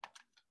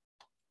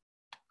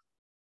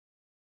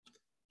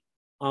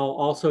 I'll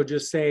also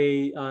just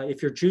say,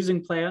 if you're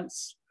choosing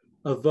plants,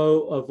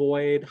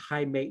 avoid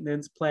high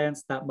maintenance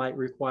plants that might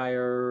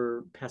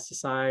require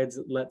pesticides,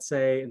 let's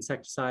say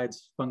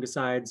insecticides,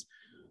 fungicides.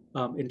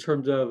 In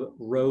terms of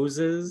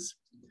roses,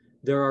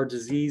 there are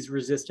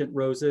disease-resistant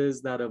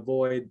roses that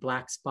avoid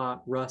black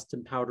spot, rust,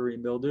 and powdery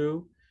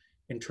mildew.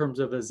 In terms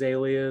of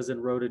azaleas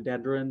and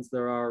rhododendrons,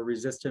 there are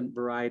resistant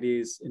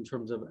varieties in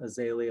terms of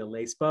azalea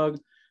lacebug.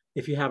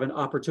 If you have an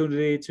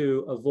opportunity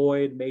to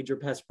avoid major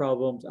pest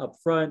problems up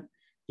front,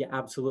 you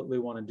absolutely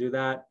want to do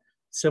that.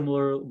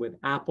 Similar with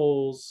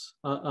apples,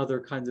 other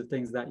kinds of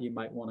things that you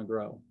might want to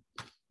grow.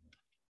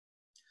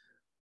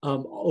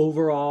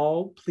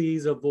 Overall,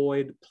 please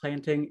avoid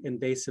planting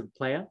invasive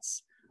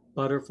plants,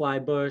 butterfly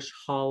bush,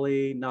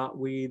 holly,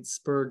 knotweed,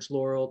 spurge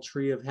laurel,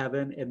 tree of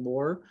heaven, and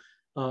more.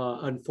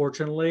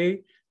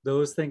 Unfortunately,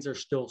 those things are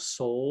still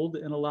sold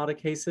in a lot of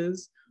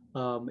cases.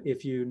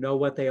 If you know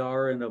what they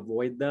are and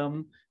avoid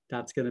them,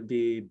 that's going to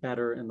be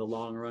better in the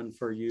long run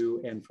for you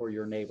and for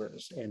your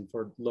neighbors and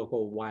for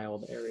local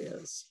wild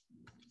areas.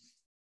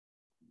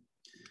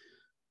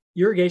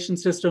 Irrigation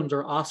systems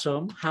are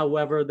awesome.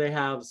 However, they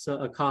have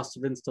a cost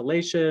of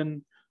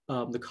installation,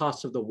 the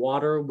cost of the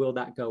water. Will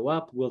that go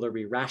up? Will there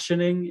be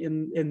rationing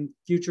in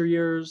future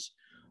years?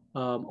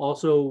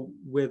 Also,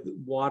 with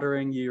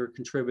watering, you're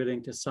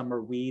contributing to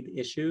summer weed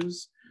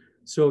issues.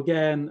 So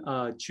again,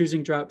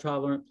 choosing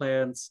drought-tolerant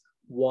plants,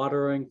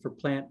 watering for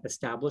plant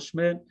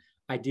establishment.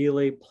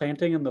 Ideally,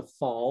 planting in the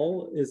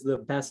fall is the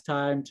best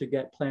time to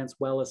get plants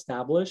well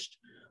established.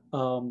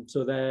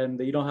 So then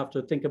you don't have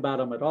to think about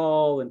them at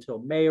all until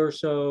May or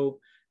so.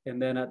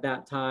 And then at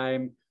that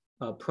time,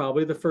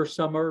 probably the first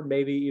summer,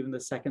 maybe even the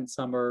second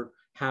summer,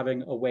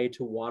 having a way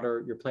to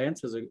water your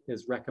plants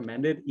is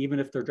recommended, even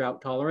if they're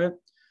drought tolerant.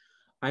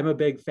 I'm a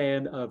big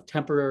fan of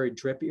temporary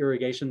drip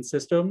irrigation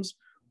systems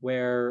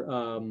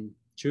where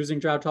choosing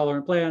drought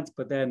tolerant plants,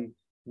 but then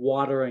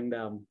watering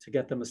them to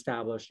get them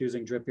established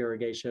using drip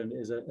irrigation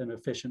is an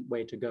efficient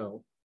way to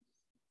go.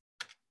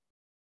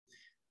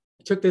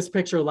 I took this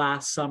picture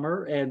last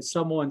summer and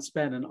someone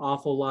spent an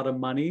awful lot of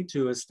money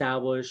to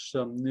establish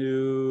some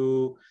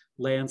new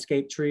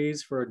landscape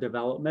trees for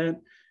development.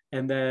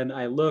 And then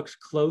I looked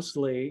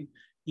closely,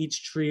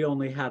 each tree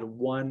only had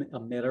one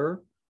emitter,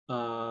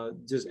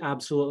 just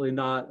absolutely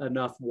not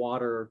enough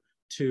water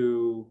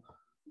to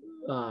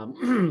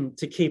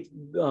keep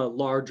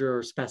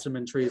larger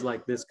specimen trees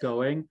like this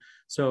going.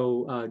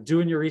 So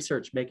doing your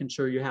research, making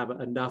sure you have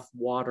enough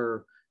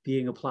water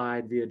being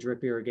applied via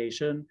drip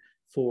irrigation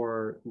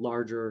for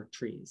larger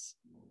trees.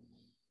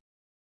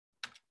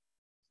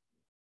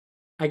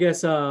 I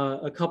guess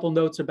a couple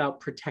notes about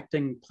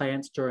protecting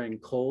plants during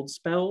cold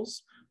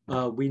spells.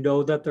 We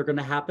know that they're going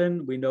to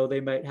happen. We know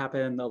they might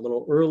happen a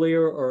little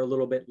earlier or a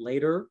little bit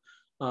later.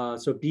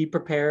 So be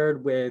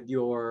prepared with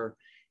your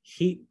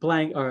heat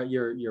blanket or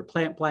your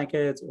plant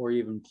blankets, or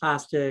even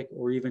plastic,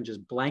 or even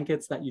just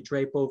blankets that you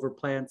drape over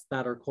plants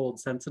that are cold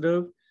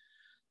sensitive.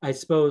 I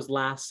suppose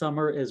last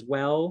summer as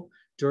well,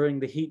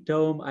 during the heat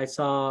dome, I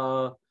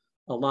saw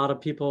a lot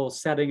of people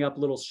setting up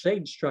little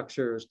shade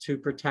structures to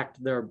protect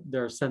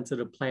their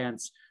sensitive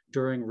plants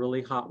during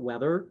really hot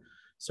weather.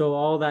 So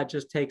all that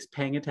just takes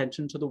paying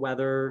attention to the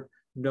weather,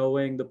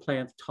 knowing the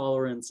plant's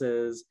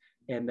tolerances,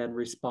 and then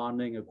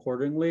responding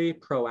accordingly,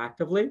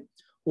 proactively,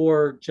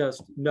 or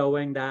just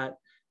knowing that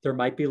there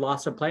might be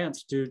loss of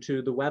plants due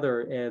to the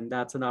weather, and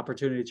that's an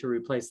opportunity to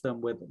replace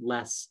them with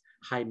less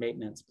high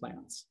maintenance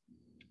plants.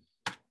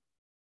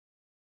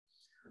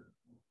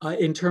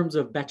 In terms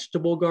of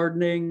vegetable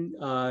gardening,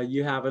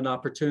 you have an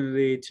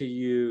opportunity to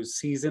use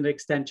season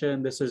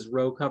extension. This is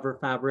row cover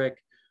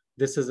fabric.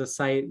 This is a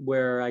site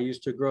where I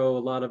used to grow a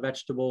lot of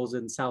vegetables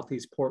in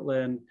Southeast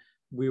Portland.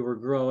 We were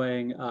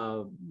growing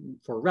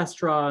for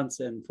restaurants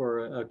and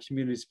for a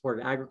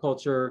community-supported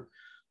agriculture.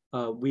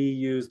 We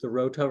use the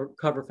row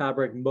cover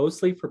fabric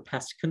mostly for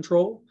pest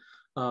control.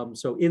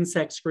 So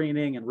insect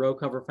screening and row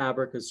cover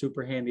fabric is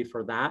super handy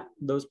for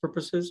those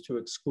purposes, to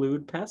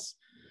exclude pests.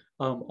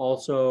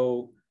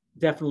 Also,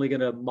 definitely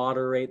going to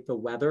moderate the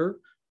weather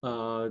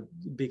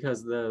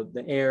because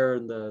the air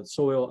and the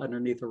soil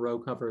underneath the row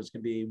covers can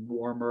be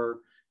warmer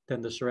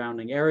than the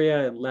surrounding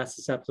area and less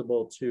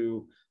susceptible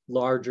to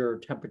larger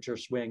temperature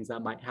swings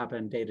that might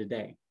happen day to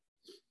day.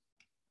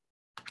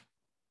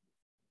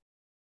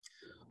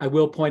 I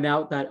will point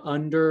out that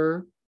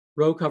under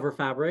row cover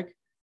fabric,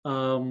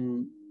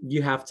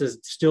 you have to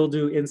still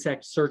do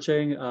insect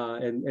searching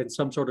and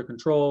some sort of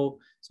control.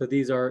 So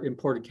these are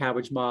imported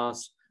cabbage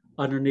moths.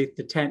 Underneath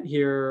the tent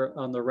here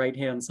on the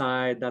right-hand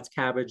side, that's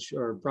cabbage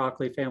or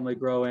broccoli family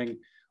growing.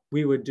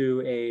 We would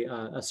do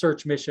a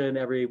search mission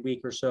every week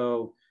or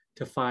so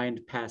to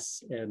find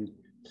pests and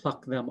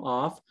pluck them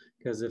off,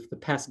 because if the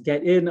pests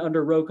get in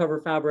under row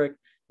cover fabric,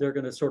 they're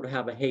going to sort of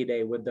have a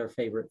heyday with their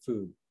favorite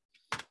food.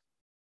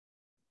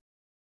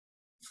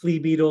 Flea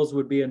beetles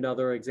would be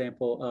another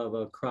example of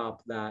a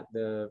crop that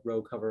the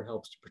row cover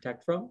helps to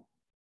protect from.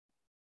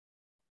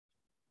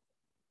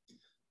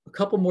 A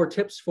couple more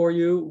tips for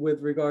you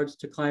with regards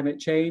to climate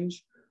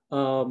change.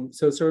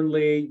 So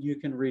certainly you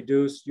can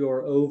reduce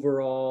your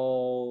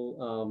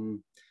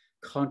overall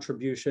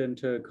contribution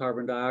to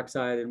carbon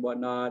dioxide and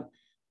whatnot,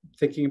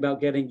 thinking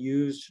about getting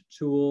used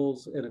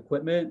tools and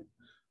equipment,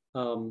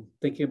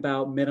 thinking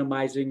about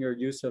minimizing your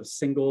use of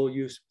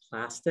single-use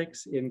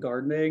plastics in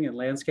gardening and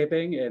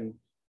landscaping and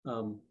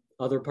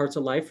other parts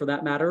of life for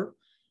that matter,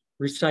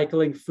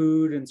 recycling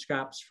food and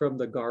scraps from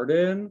the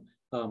garden,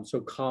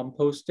 so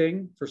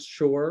composting for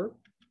sure.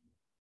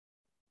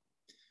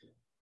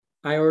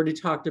 I already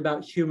talked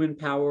about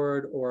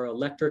human-powered or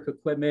electric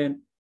equipment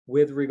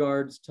with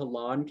regards to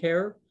lawn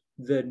care.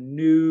 The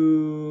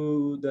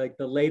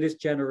latest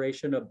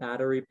generation of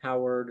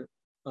battery-powered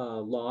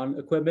lawn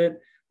equipment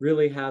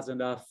really has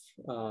enough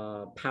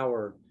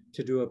power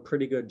to do a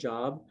pretty good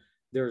job.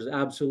 There's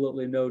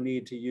absolutely no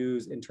need to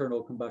use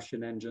internal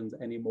combustion engines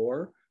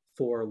anymore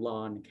for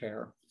lawn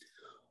care.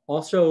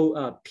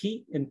 Also,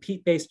 peat and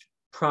peat-based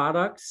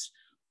products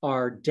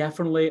are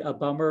definitely a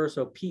bummer.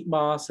 So peat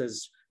moss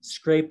is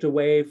scraped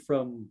away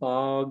from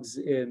bogs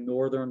in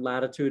northern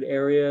latitude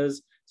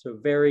areas, so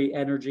very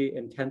energy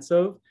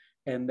intensive.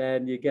 And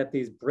then you get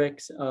these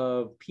bricks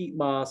of peat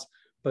moss,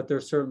 but there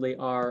certainly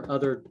are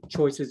other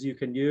choices you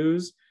can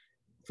use.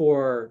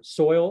 For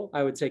soil,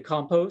 I would say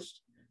compost.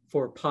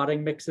 For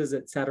potting mixes,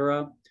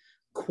 etc.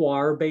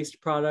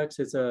 Coir-based products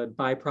is a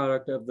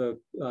byproduct of the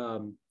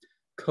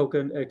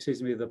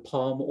the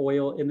palm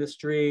oil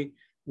industry,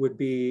 would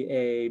be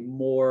a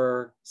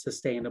more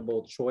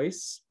sustainable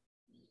choice.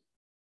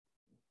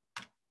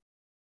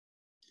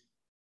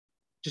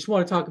 Just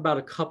want to talk about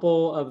a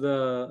couple of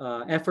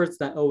the efforts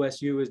that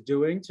OSU is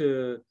doing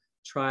to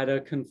try to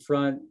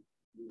confront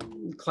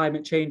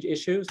climate change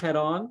issues head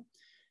on.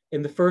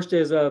 And the first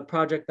is a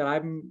project that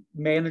I'm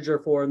manager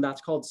for, and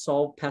that's called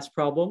Solve Pest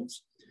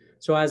Problems.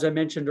 So as I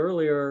mentioned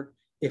earlier,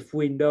 if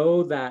we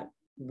know that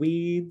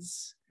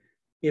weeds,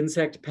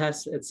 insect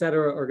pests, et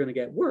cetera, are going to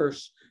get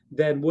worse,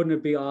 then wouldn't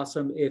it be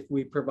awesome if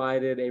we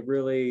provided a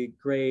really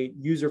great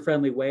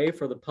user-friendly way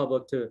for the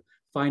public to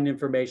find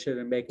information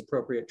and make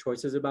appropriate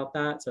choices about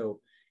that?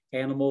 So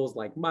animals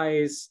like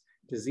mice,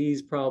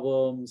 disease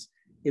problems,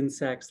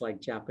 insects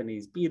like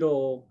Japanese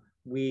beetle,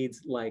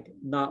 weeds like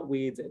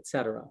knotweeds, et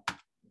cetera.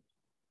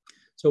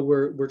 So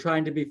we're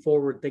trying to be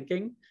forward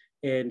thinking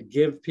and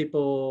give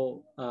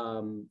people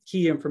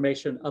key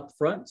information up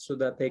front so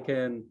that they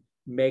can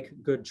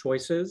make good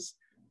choices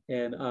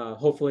and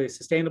hopefully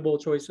sustainable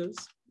choices.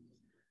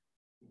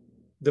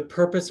 The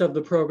purpose of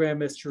the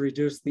program is to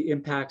reduce the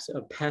impacts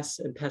of pests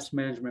and pest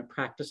management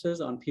practices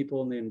on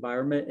people in the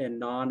environment in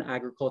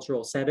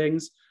non-agricultural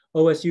settings.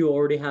 OSU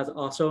already has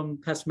awesome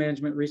pest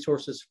management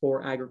resources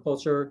for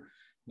agriculture.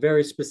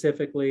 Very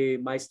specifically,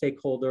 my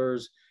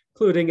stakeholders,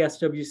 including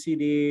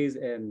SWCDs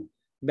and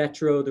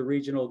Metro, the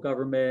regional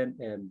government,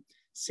 and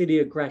City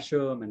of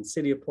Gresham and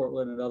City of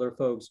Portland and other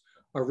folks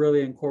are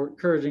really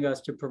encouraging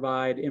us to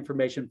provide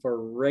information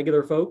for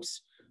regular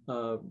folks,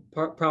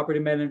 property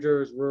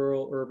managers,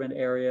 rural, urban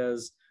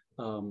areas,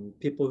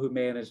 people who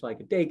manage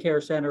like a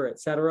daycare center, et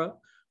cetera,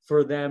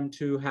 for them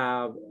to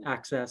have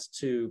access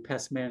to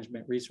pest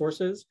management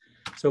resources.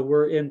 So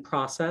we're in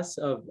process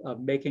of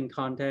making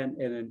content,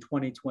 and in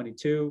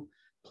 2022,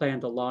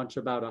 plan to launch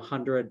about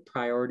 100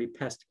 priority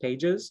pest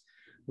pages.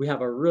 We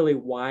have a really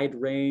wide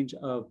range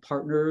of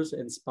partners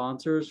and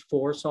sponsors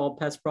for Solve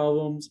Pest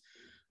Problems.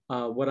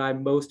 What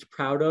I'm most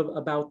proud of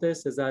about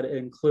this is that it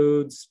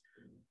includes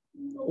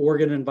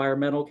Oregon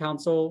Environmental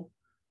Council,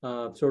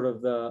 sort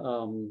of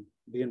the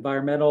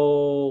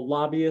environmental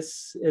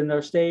lobbyists in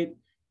our state.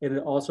 And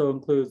it also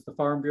includes the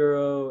Farm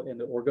Bureau and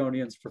the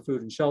Oregonians for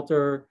Food and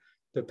Shelter,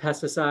 the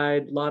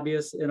pesticide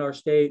lobbyists in our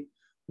state.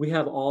 We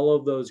have all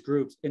of those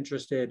groups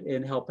interested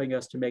in helping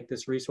us to make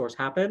this resource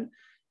happen.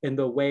 And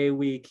the way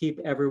we keep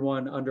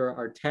everyone under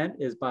our tent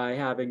is by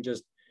having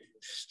just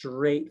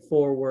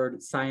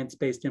straightforward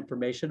science-based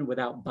information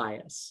without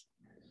bias.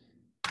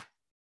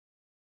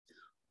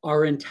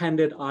 Our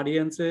intended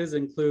audiences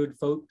include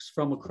folks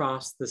from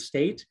across the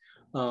state,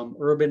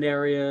 urban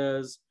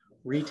areas,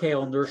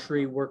 retail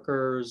nursery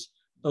workers,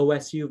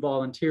 OSU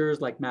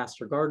volunteers like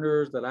master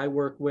gardeners that I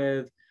work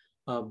with,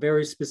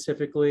 very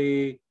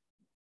specifically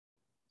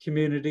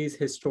communities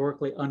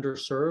historically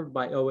underserved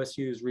by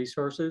OSU's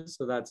resources.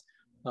 So that's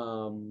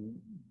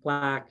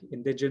Black,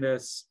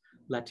 Indigenous,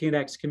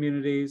 Latinx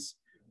communities.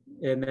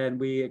 And then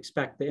we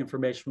expect the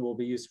information will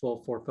be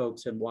useful for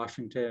folks in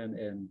Washington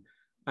and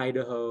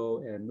Idaho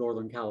and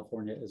Northern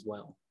California as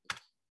well.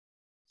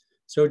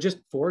 So just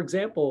for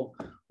example,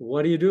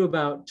 what do you do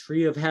about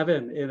tree of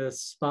heaven in a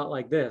spot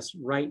like this?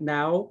 Right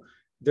now,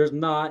 there's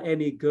not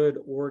any good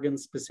Oregon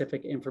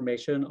specific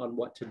information on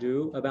what to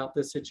do about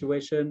this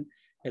situation,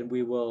 and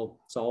we will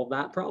solve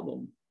that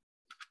problem.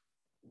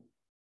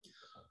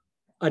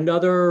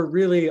 Another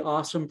really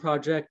awesome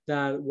project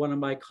that one of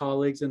my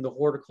colleagues in the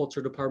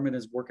horticulture department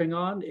is working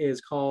on is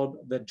called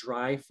the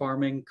Dry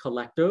Farming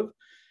Collective.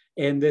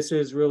 And this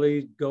is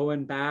really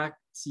going back,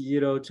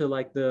 to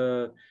like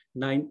the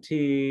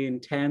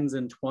 1910s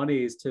and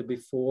 20s to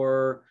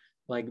before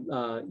like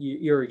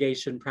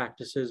irrigation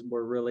practices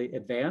were really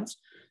advanced.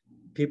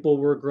 People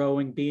were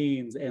growing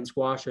beans and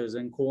squashes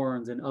and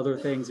corns and other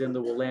things in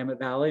the Willamette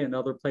Valley and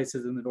other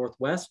places in the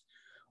Northwest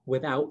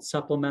without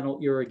supplemental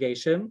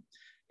irrigation.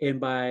 And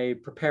by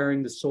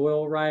preparing the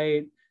soil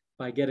right,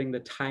 by getting the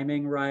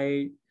timing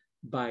right,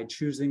 by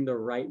choosing the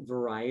right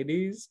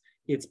varieties,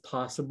 it's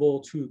possible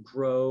to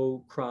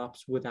grow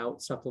crops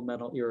without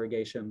supplemental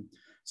irrigation.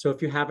 So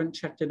if you haven't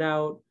checked it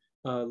out,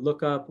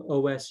 look up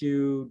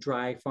OSU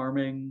dry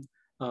farming.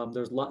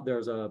 There's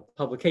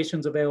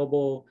publications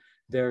available.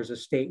 There's a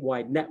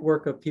statewide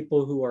network of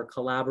people who are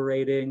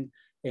collaborating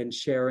and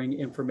sharing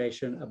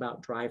information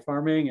about dry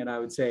farming, and I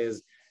would say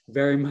is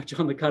very much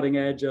on the cutting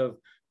edge of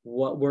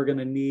what we're going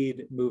to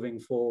need moving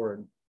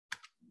forward.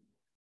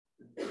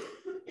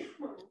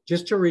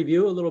 Just to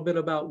review a little bit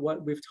about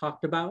what we've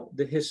talked about,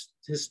 the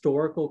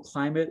historical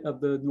climate of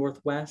the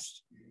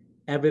Northwest,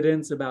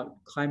 evidence about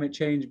climate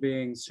change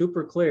being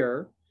super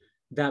clear,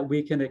 that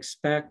we can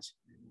expect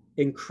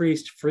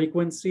increased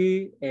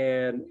frequency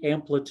and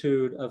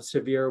amplitude of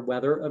severe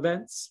weather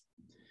events.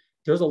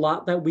 There's a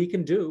lot that we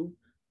can do,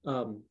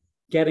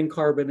 getting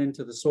carbon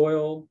into the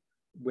soil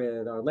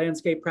with our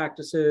landscape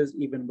practices,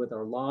 even with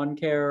our lawn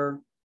care,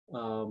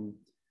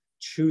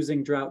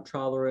 choosing drought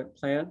tolerant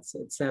plants,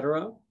 et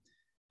cetera.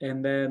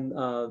 And then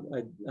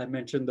I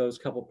mentioned those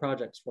couple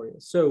projects for you.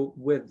 So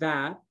with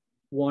that,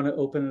 want to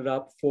open it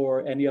up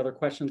for any other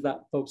questions that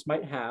folks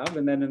might have.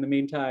 And then in the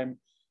meantime,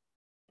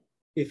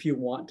 if you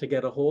want to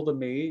get a hold of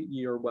me,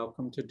 you're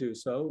welcome to do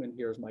so. And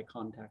here's my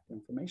contact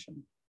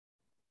information.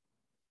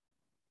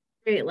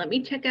 Great, let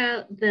me check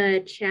out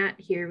the chat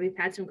here. We've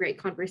had some great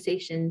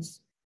conversations,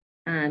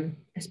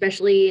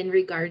 especially in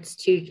regards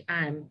to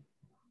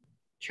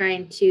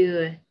trying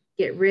to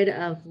get rid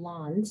of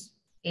lawns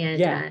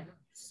and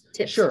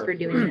tips for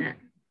doing that.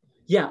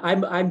 Yeah,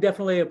 I'm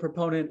definitely a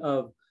proponent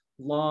of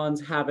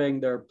lawns having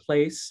their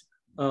place.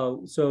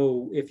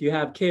 So if you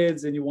have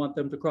kids and you want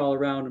them to crawl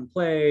around and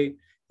play,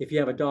 if you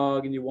have a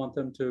dog and you want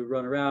them to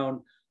run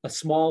around, a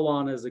small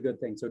lawn is a good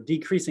thing. So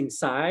decreasing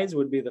size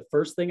would be the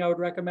first thing I would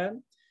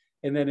recommend.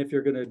 And then if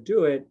you're going to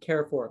do it,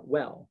 care for it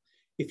well.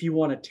 If you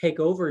want to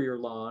take over your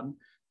lawn,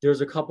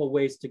 there's a couple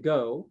ways to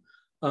go.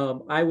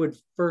 I would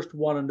first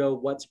want to know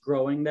what's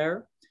growing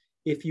there.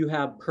 If you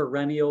have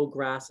perennial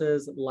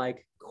grasses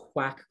like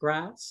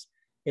quackgrass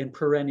and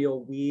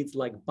perennial weeds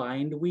like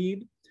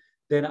bindweed,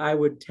 then I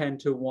would tend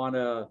to want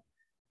to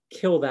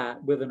kill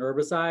that with an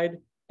herbicide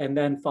and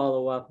then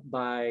follow up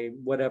by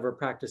whatever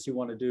practice you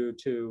want to do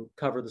to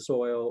cover the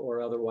soil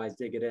or otherwise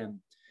dig it in.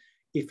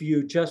 If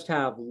you just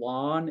have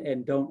lawn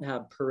and don't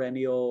have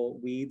perennial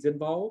weeds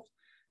involved,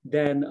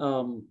 then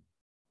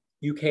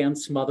you can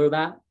smother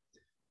that.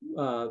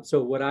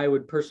 So what I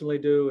would personally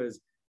do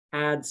is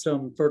add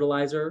some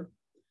fertilizer,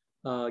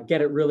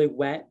 get it really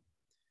wet,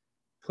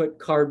 put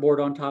cardboard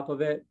on top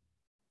of it,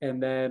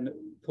 and then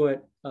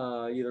put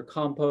either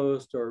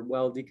compost or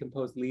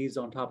well-decomposed leaves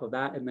on top of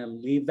that, and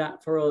then leave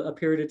that for a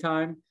period of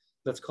time.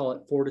 Let's call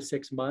it 4 to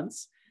 6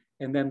 months.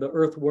 And then the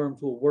earthworms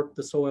will work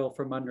the soil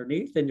from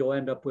underneath, and you'll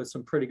end up with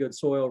some pretty good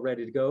soil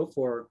ready to go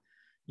for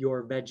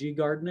your veggie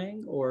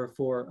gardening or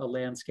for a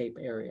landscape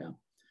area.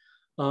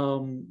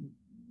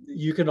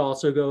 You can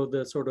also go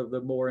the sort of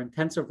the more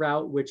intensive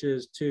route, which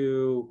is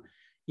to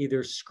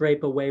either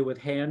scrape away with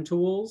hand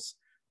tools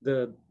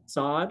the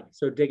sod,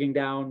 so digging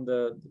down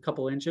the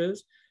couple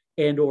inches,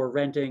 and or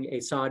renting a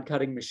sod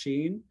cutting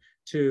machine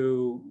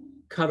to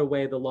cut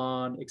away the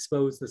lawn,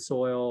 expose the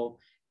soil,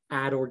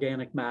 add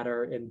organic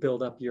matter, and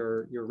build up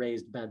your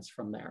raised beds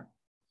from there.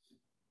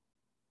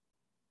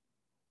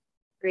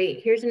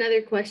 Great, here's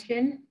another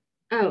question.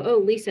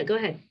 Oh, Lisa, go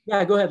ahead.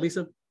 Yeah, go ahead,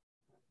 Lisa.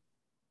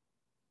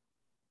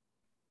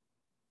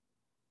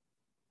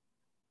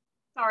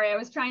 Sorry, I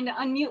was trying to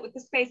unmute with the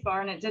space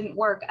bar and it didn't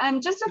work.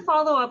 Just a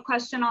follow-up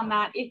question on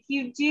that. If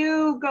you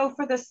do go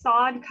for the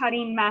sod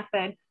cutting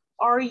method,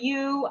 are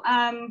you,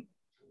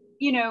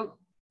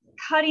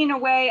 cutting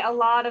away a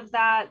lot of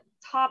that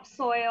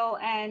topsoil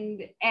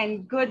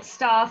and good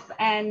stuff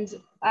and,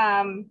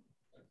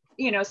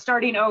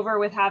 starting over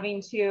with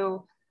having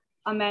to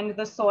amend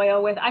the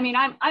soil with,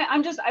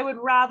 I would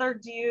rather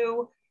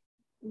do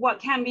what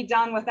can be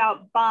done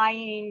without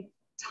buying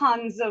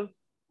tons of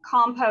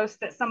compost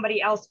that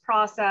somebody else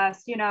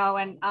processed,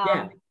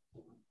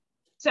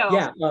 So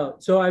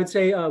I would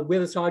say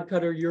with a sod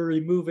cutter, you're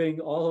removing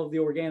all of the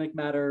organic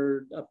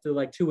matter up to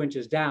like 2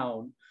 inches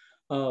down.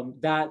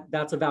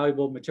 That's a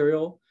valuable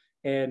material.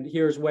 And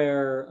here's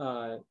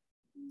where,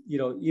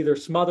 either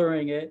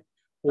smothering it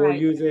or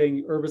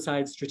using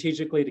herbicides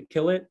strategically to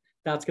kill it,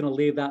 that's going to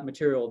leave that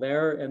material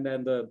there. And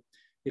then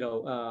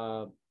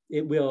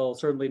it will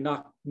certainly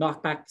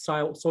knock back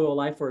soil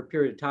life for a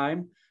period of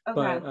time. Okay.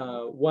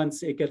 But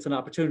once it gets an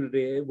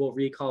opportunity, it will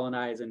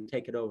recolonize and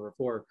take it over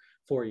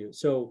for you.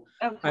 So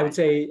okay. I would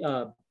say,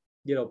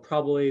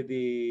 probably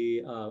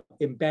the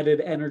embedded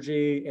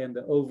energy and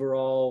the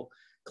overall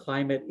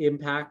climate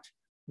impact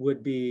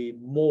would be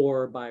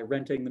more by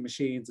renting the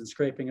machines and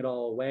scraping it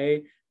all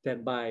away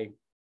than by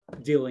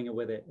dealing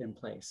with it in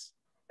place.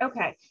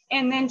 Okay,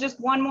 and then just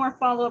one more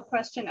follow-up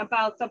question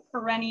about the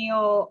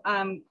perennial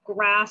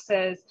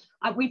grasses.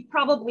 We've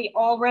probably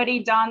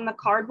already done the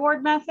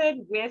cardboard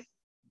method with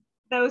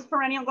those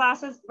perennial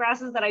grasses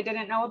that I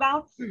didn't know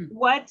about.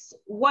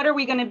 What are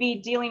we going to be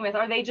dealing with?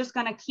 Are they just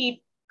going to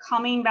keep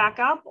coming back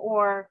up,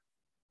 or?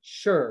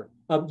 Sure,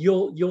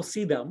 you'll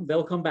see them.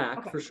 They'll come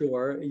back for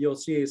sure. You'll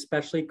see,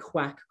 especially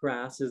quack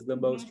grass is the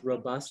most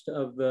robust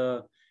of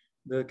the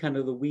kind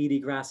of the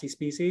weedy, grassy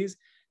species.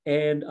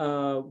 And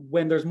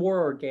when there's more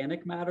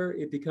organic matter,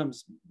 it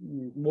becomes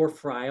more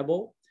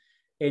friable,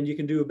 and you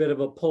can do a bit of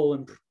a pull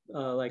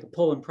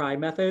and pry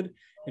method,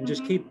 and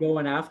just keep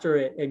going after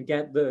it and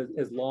get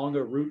as long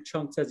a root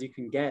chunks as you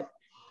can get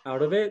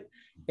out of it.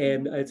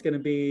 And it's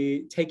going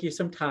to take you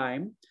some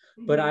time,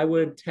 but I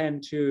would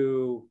tend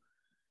to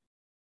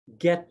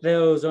get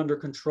those under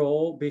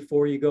control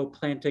before you go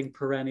planting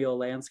perennial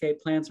landscape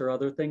plants or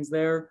other things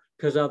there,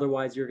 because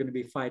otherwise you're going to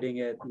be fighting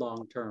it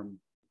long term.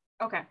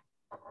 Okay.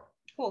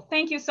 Cool.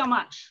 Thank you so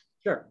much.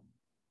 Sure.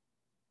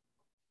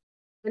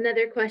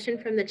 Another question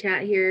from the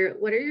chat here.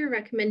 What are your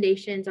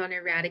recommendations on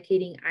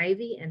eradicating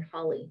ivy and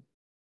holly?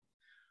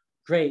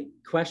 Great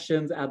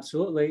questions.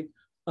 Absolutely.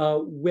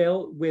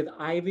 Well, with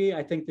ivy,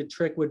 I think the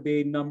trick would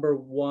be, number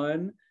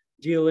one,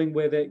 dealing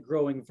with it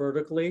growing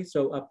vertically.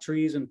 So up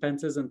trees and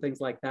fences and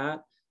things like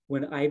that.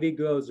 When ivy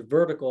goes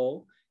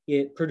vertical,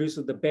 it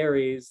produces the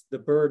berries, the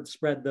birds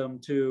spread them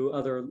to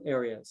other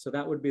areas. So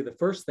that would be the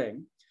first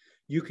thing.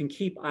 You can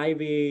keep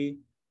ivy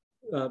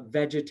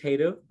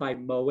vegetative by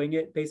mowing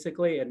it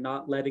basically and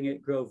not letting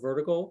it grow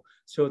vertical.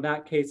 So in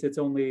that case, it's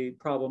only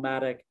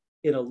problematic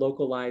in a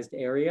localized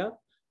area,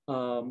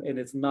 and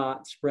it's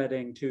not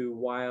spreading to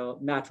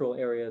wild natural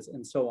areas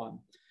and so on.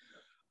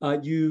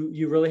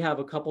 You really have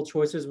a couple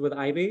choices with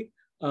ivy.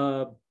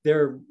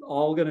 They're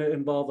all going to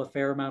involve a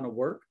fair amount of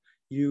work.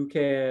 You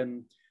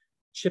can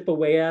chip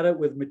away at it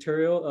with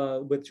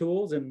material, with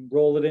tools, and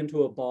roll it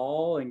into a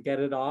ball and get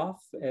it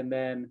off, and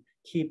then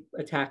keep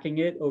attacking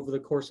it over the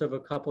course of a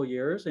couple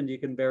years, and you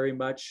can very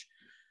much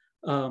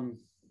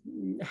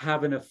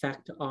have an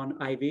effect on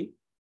ivy.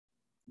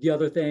 The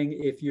other thing,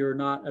 if you're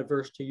not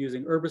averse to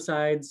using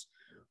herbicides,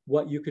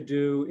 what you could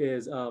do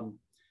is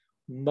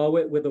mow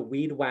it with a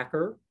weed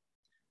whacker,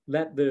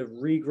 let the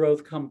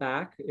regrowth come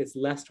back, it's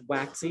less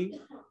waxy,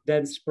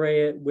 then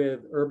spray it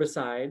with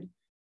herbicide,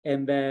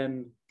 and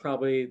then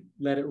probably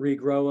let it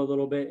regrow a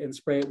little bit and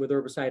spray it with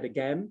herbicide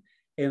again,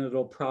 and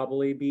it'll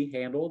probably be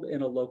handled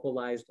in a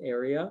localized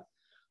area.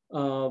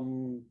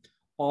 And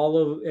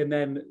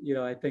then,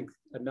 I think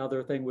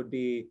another thing would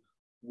be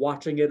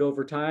watching it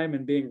over time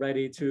and being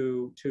ready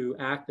to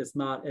act. It's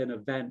not an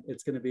event.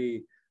 It's going to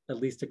be at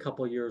least a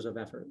couple years of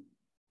effort.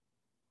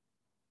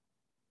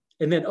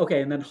 And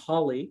then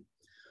holly.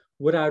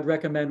 What I'd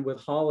recommend with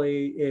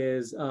holly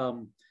is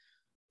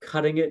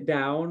cutting it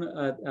down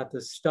at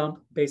the stump,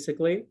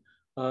 basically.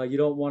 You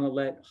don't want to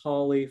let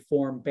holly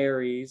form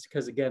berries,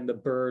 because again, the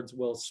birds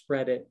will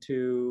spread it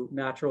to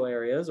natural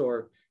areas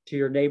or to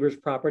your neighbor's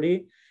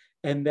property.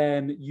 And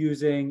then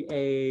using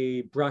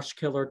a brush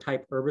killer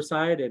type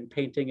herbicide and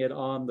painting it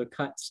on the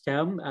cut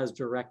stem as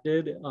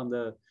directed on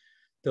the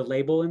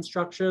label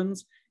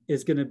instructions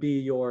is going to be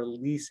your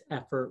least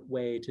effort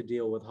way to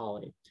deal with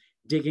holly.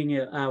 Digging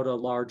it out a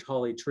large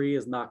holly tree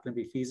is not going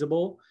to be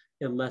feasible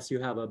unless you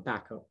have a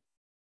backhoe.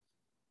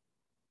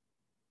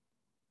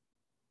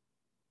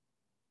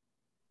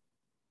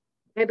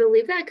 I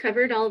believe that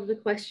covered all of the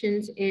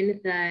questions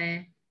in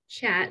the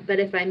chat, but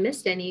if I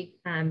missed any,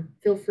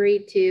 feel free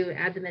to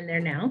add them in there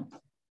now.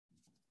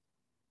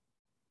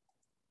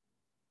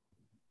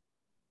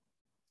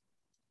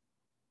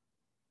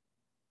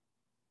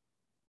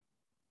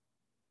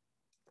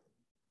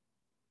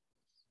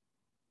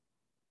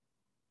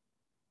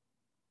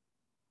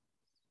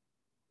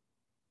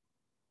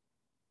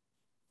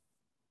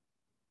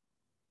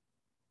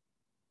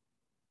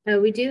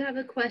 We do have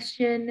a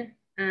question.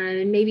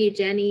 Maybe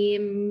Jenny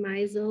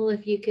Meisel,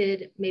 if you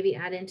could maybe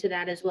add into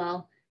that as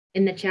well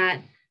in the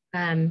chat.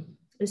 It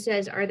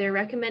says, are the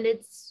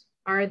recommended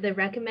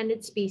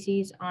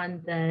species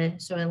on the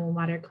Soil and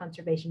Water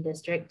Conservation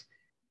District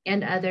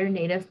and other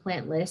native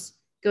plant lists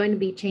going to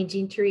be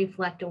changing to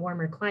reflect a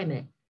warmer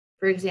climate?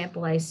 For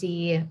example, I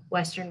see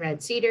Western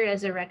red cedar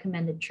as a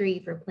recommended tree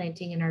for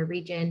planting in our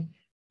region,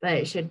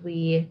 but should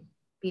we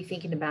be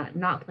thinking about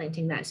not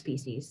planting that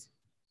species,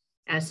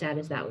 as sad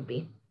as that would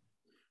be?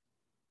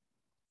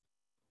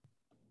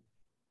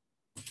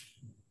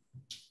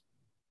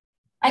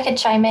 I could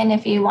chime in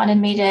if you wanted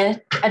me to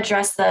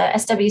address the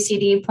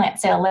SWCD plant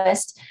sale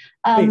list.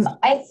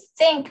 I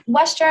think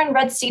Western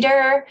red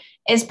cedar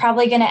is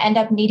probably going to end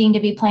up needing to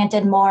be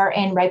planted more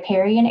in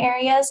riparian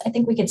areas. I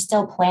think we could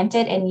still plant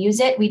it and use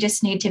it. We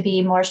just need to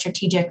be more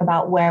strategic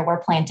about where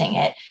we're planting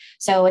it.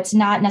 So it's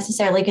not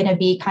necessarily going to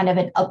be kind of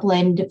an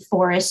upland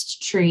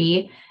forest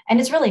tree. And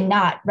it's really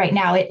not right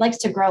now. It likes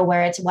to grow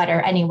where it's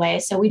wetter anyway.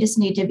 So we just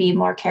need to be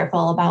more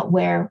careful about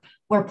where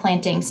we're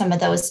planting some of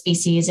those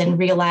species and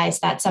realize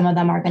that some of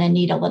them are going to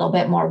need a little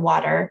bit more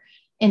water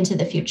into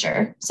the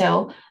future.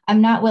 So I'm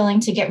not willing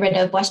to get rid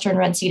of Western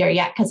red cedar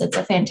yet because it's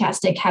a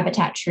fantastic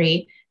habitat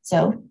tree.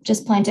 So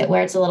just plant it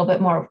where it's a little bit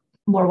more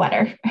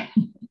wetter.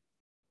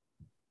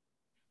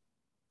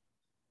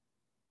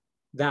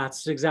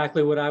 That's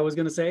exactly what I was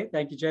going to say.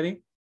 Thank you,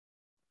 Jenny.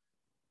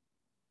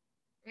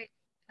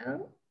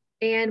 Oh,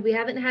 and we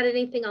haven't had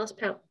anything else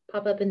pop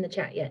up in the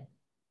chat yet.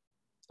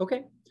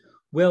 Okay.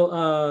 Well,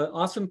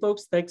 awesome,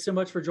 folks. Thanks so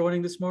much for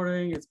joining this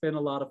morning. It's been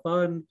a lot of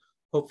fun.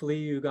 Hopefully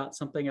you got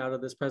something out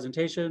of this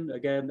presentation.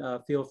 Again,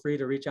 feel free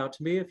to reach out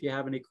to me if you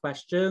have any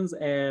questions.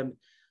 And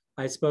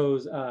I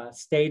suppose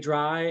stay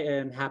dry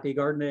and happy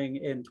gardening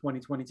in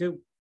 2022.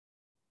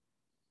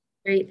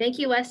 Great. Thank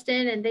you,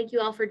 Weston. And thank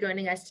you all for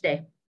joining us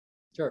today.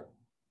 Sure.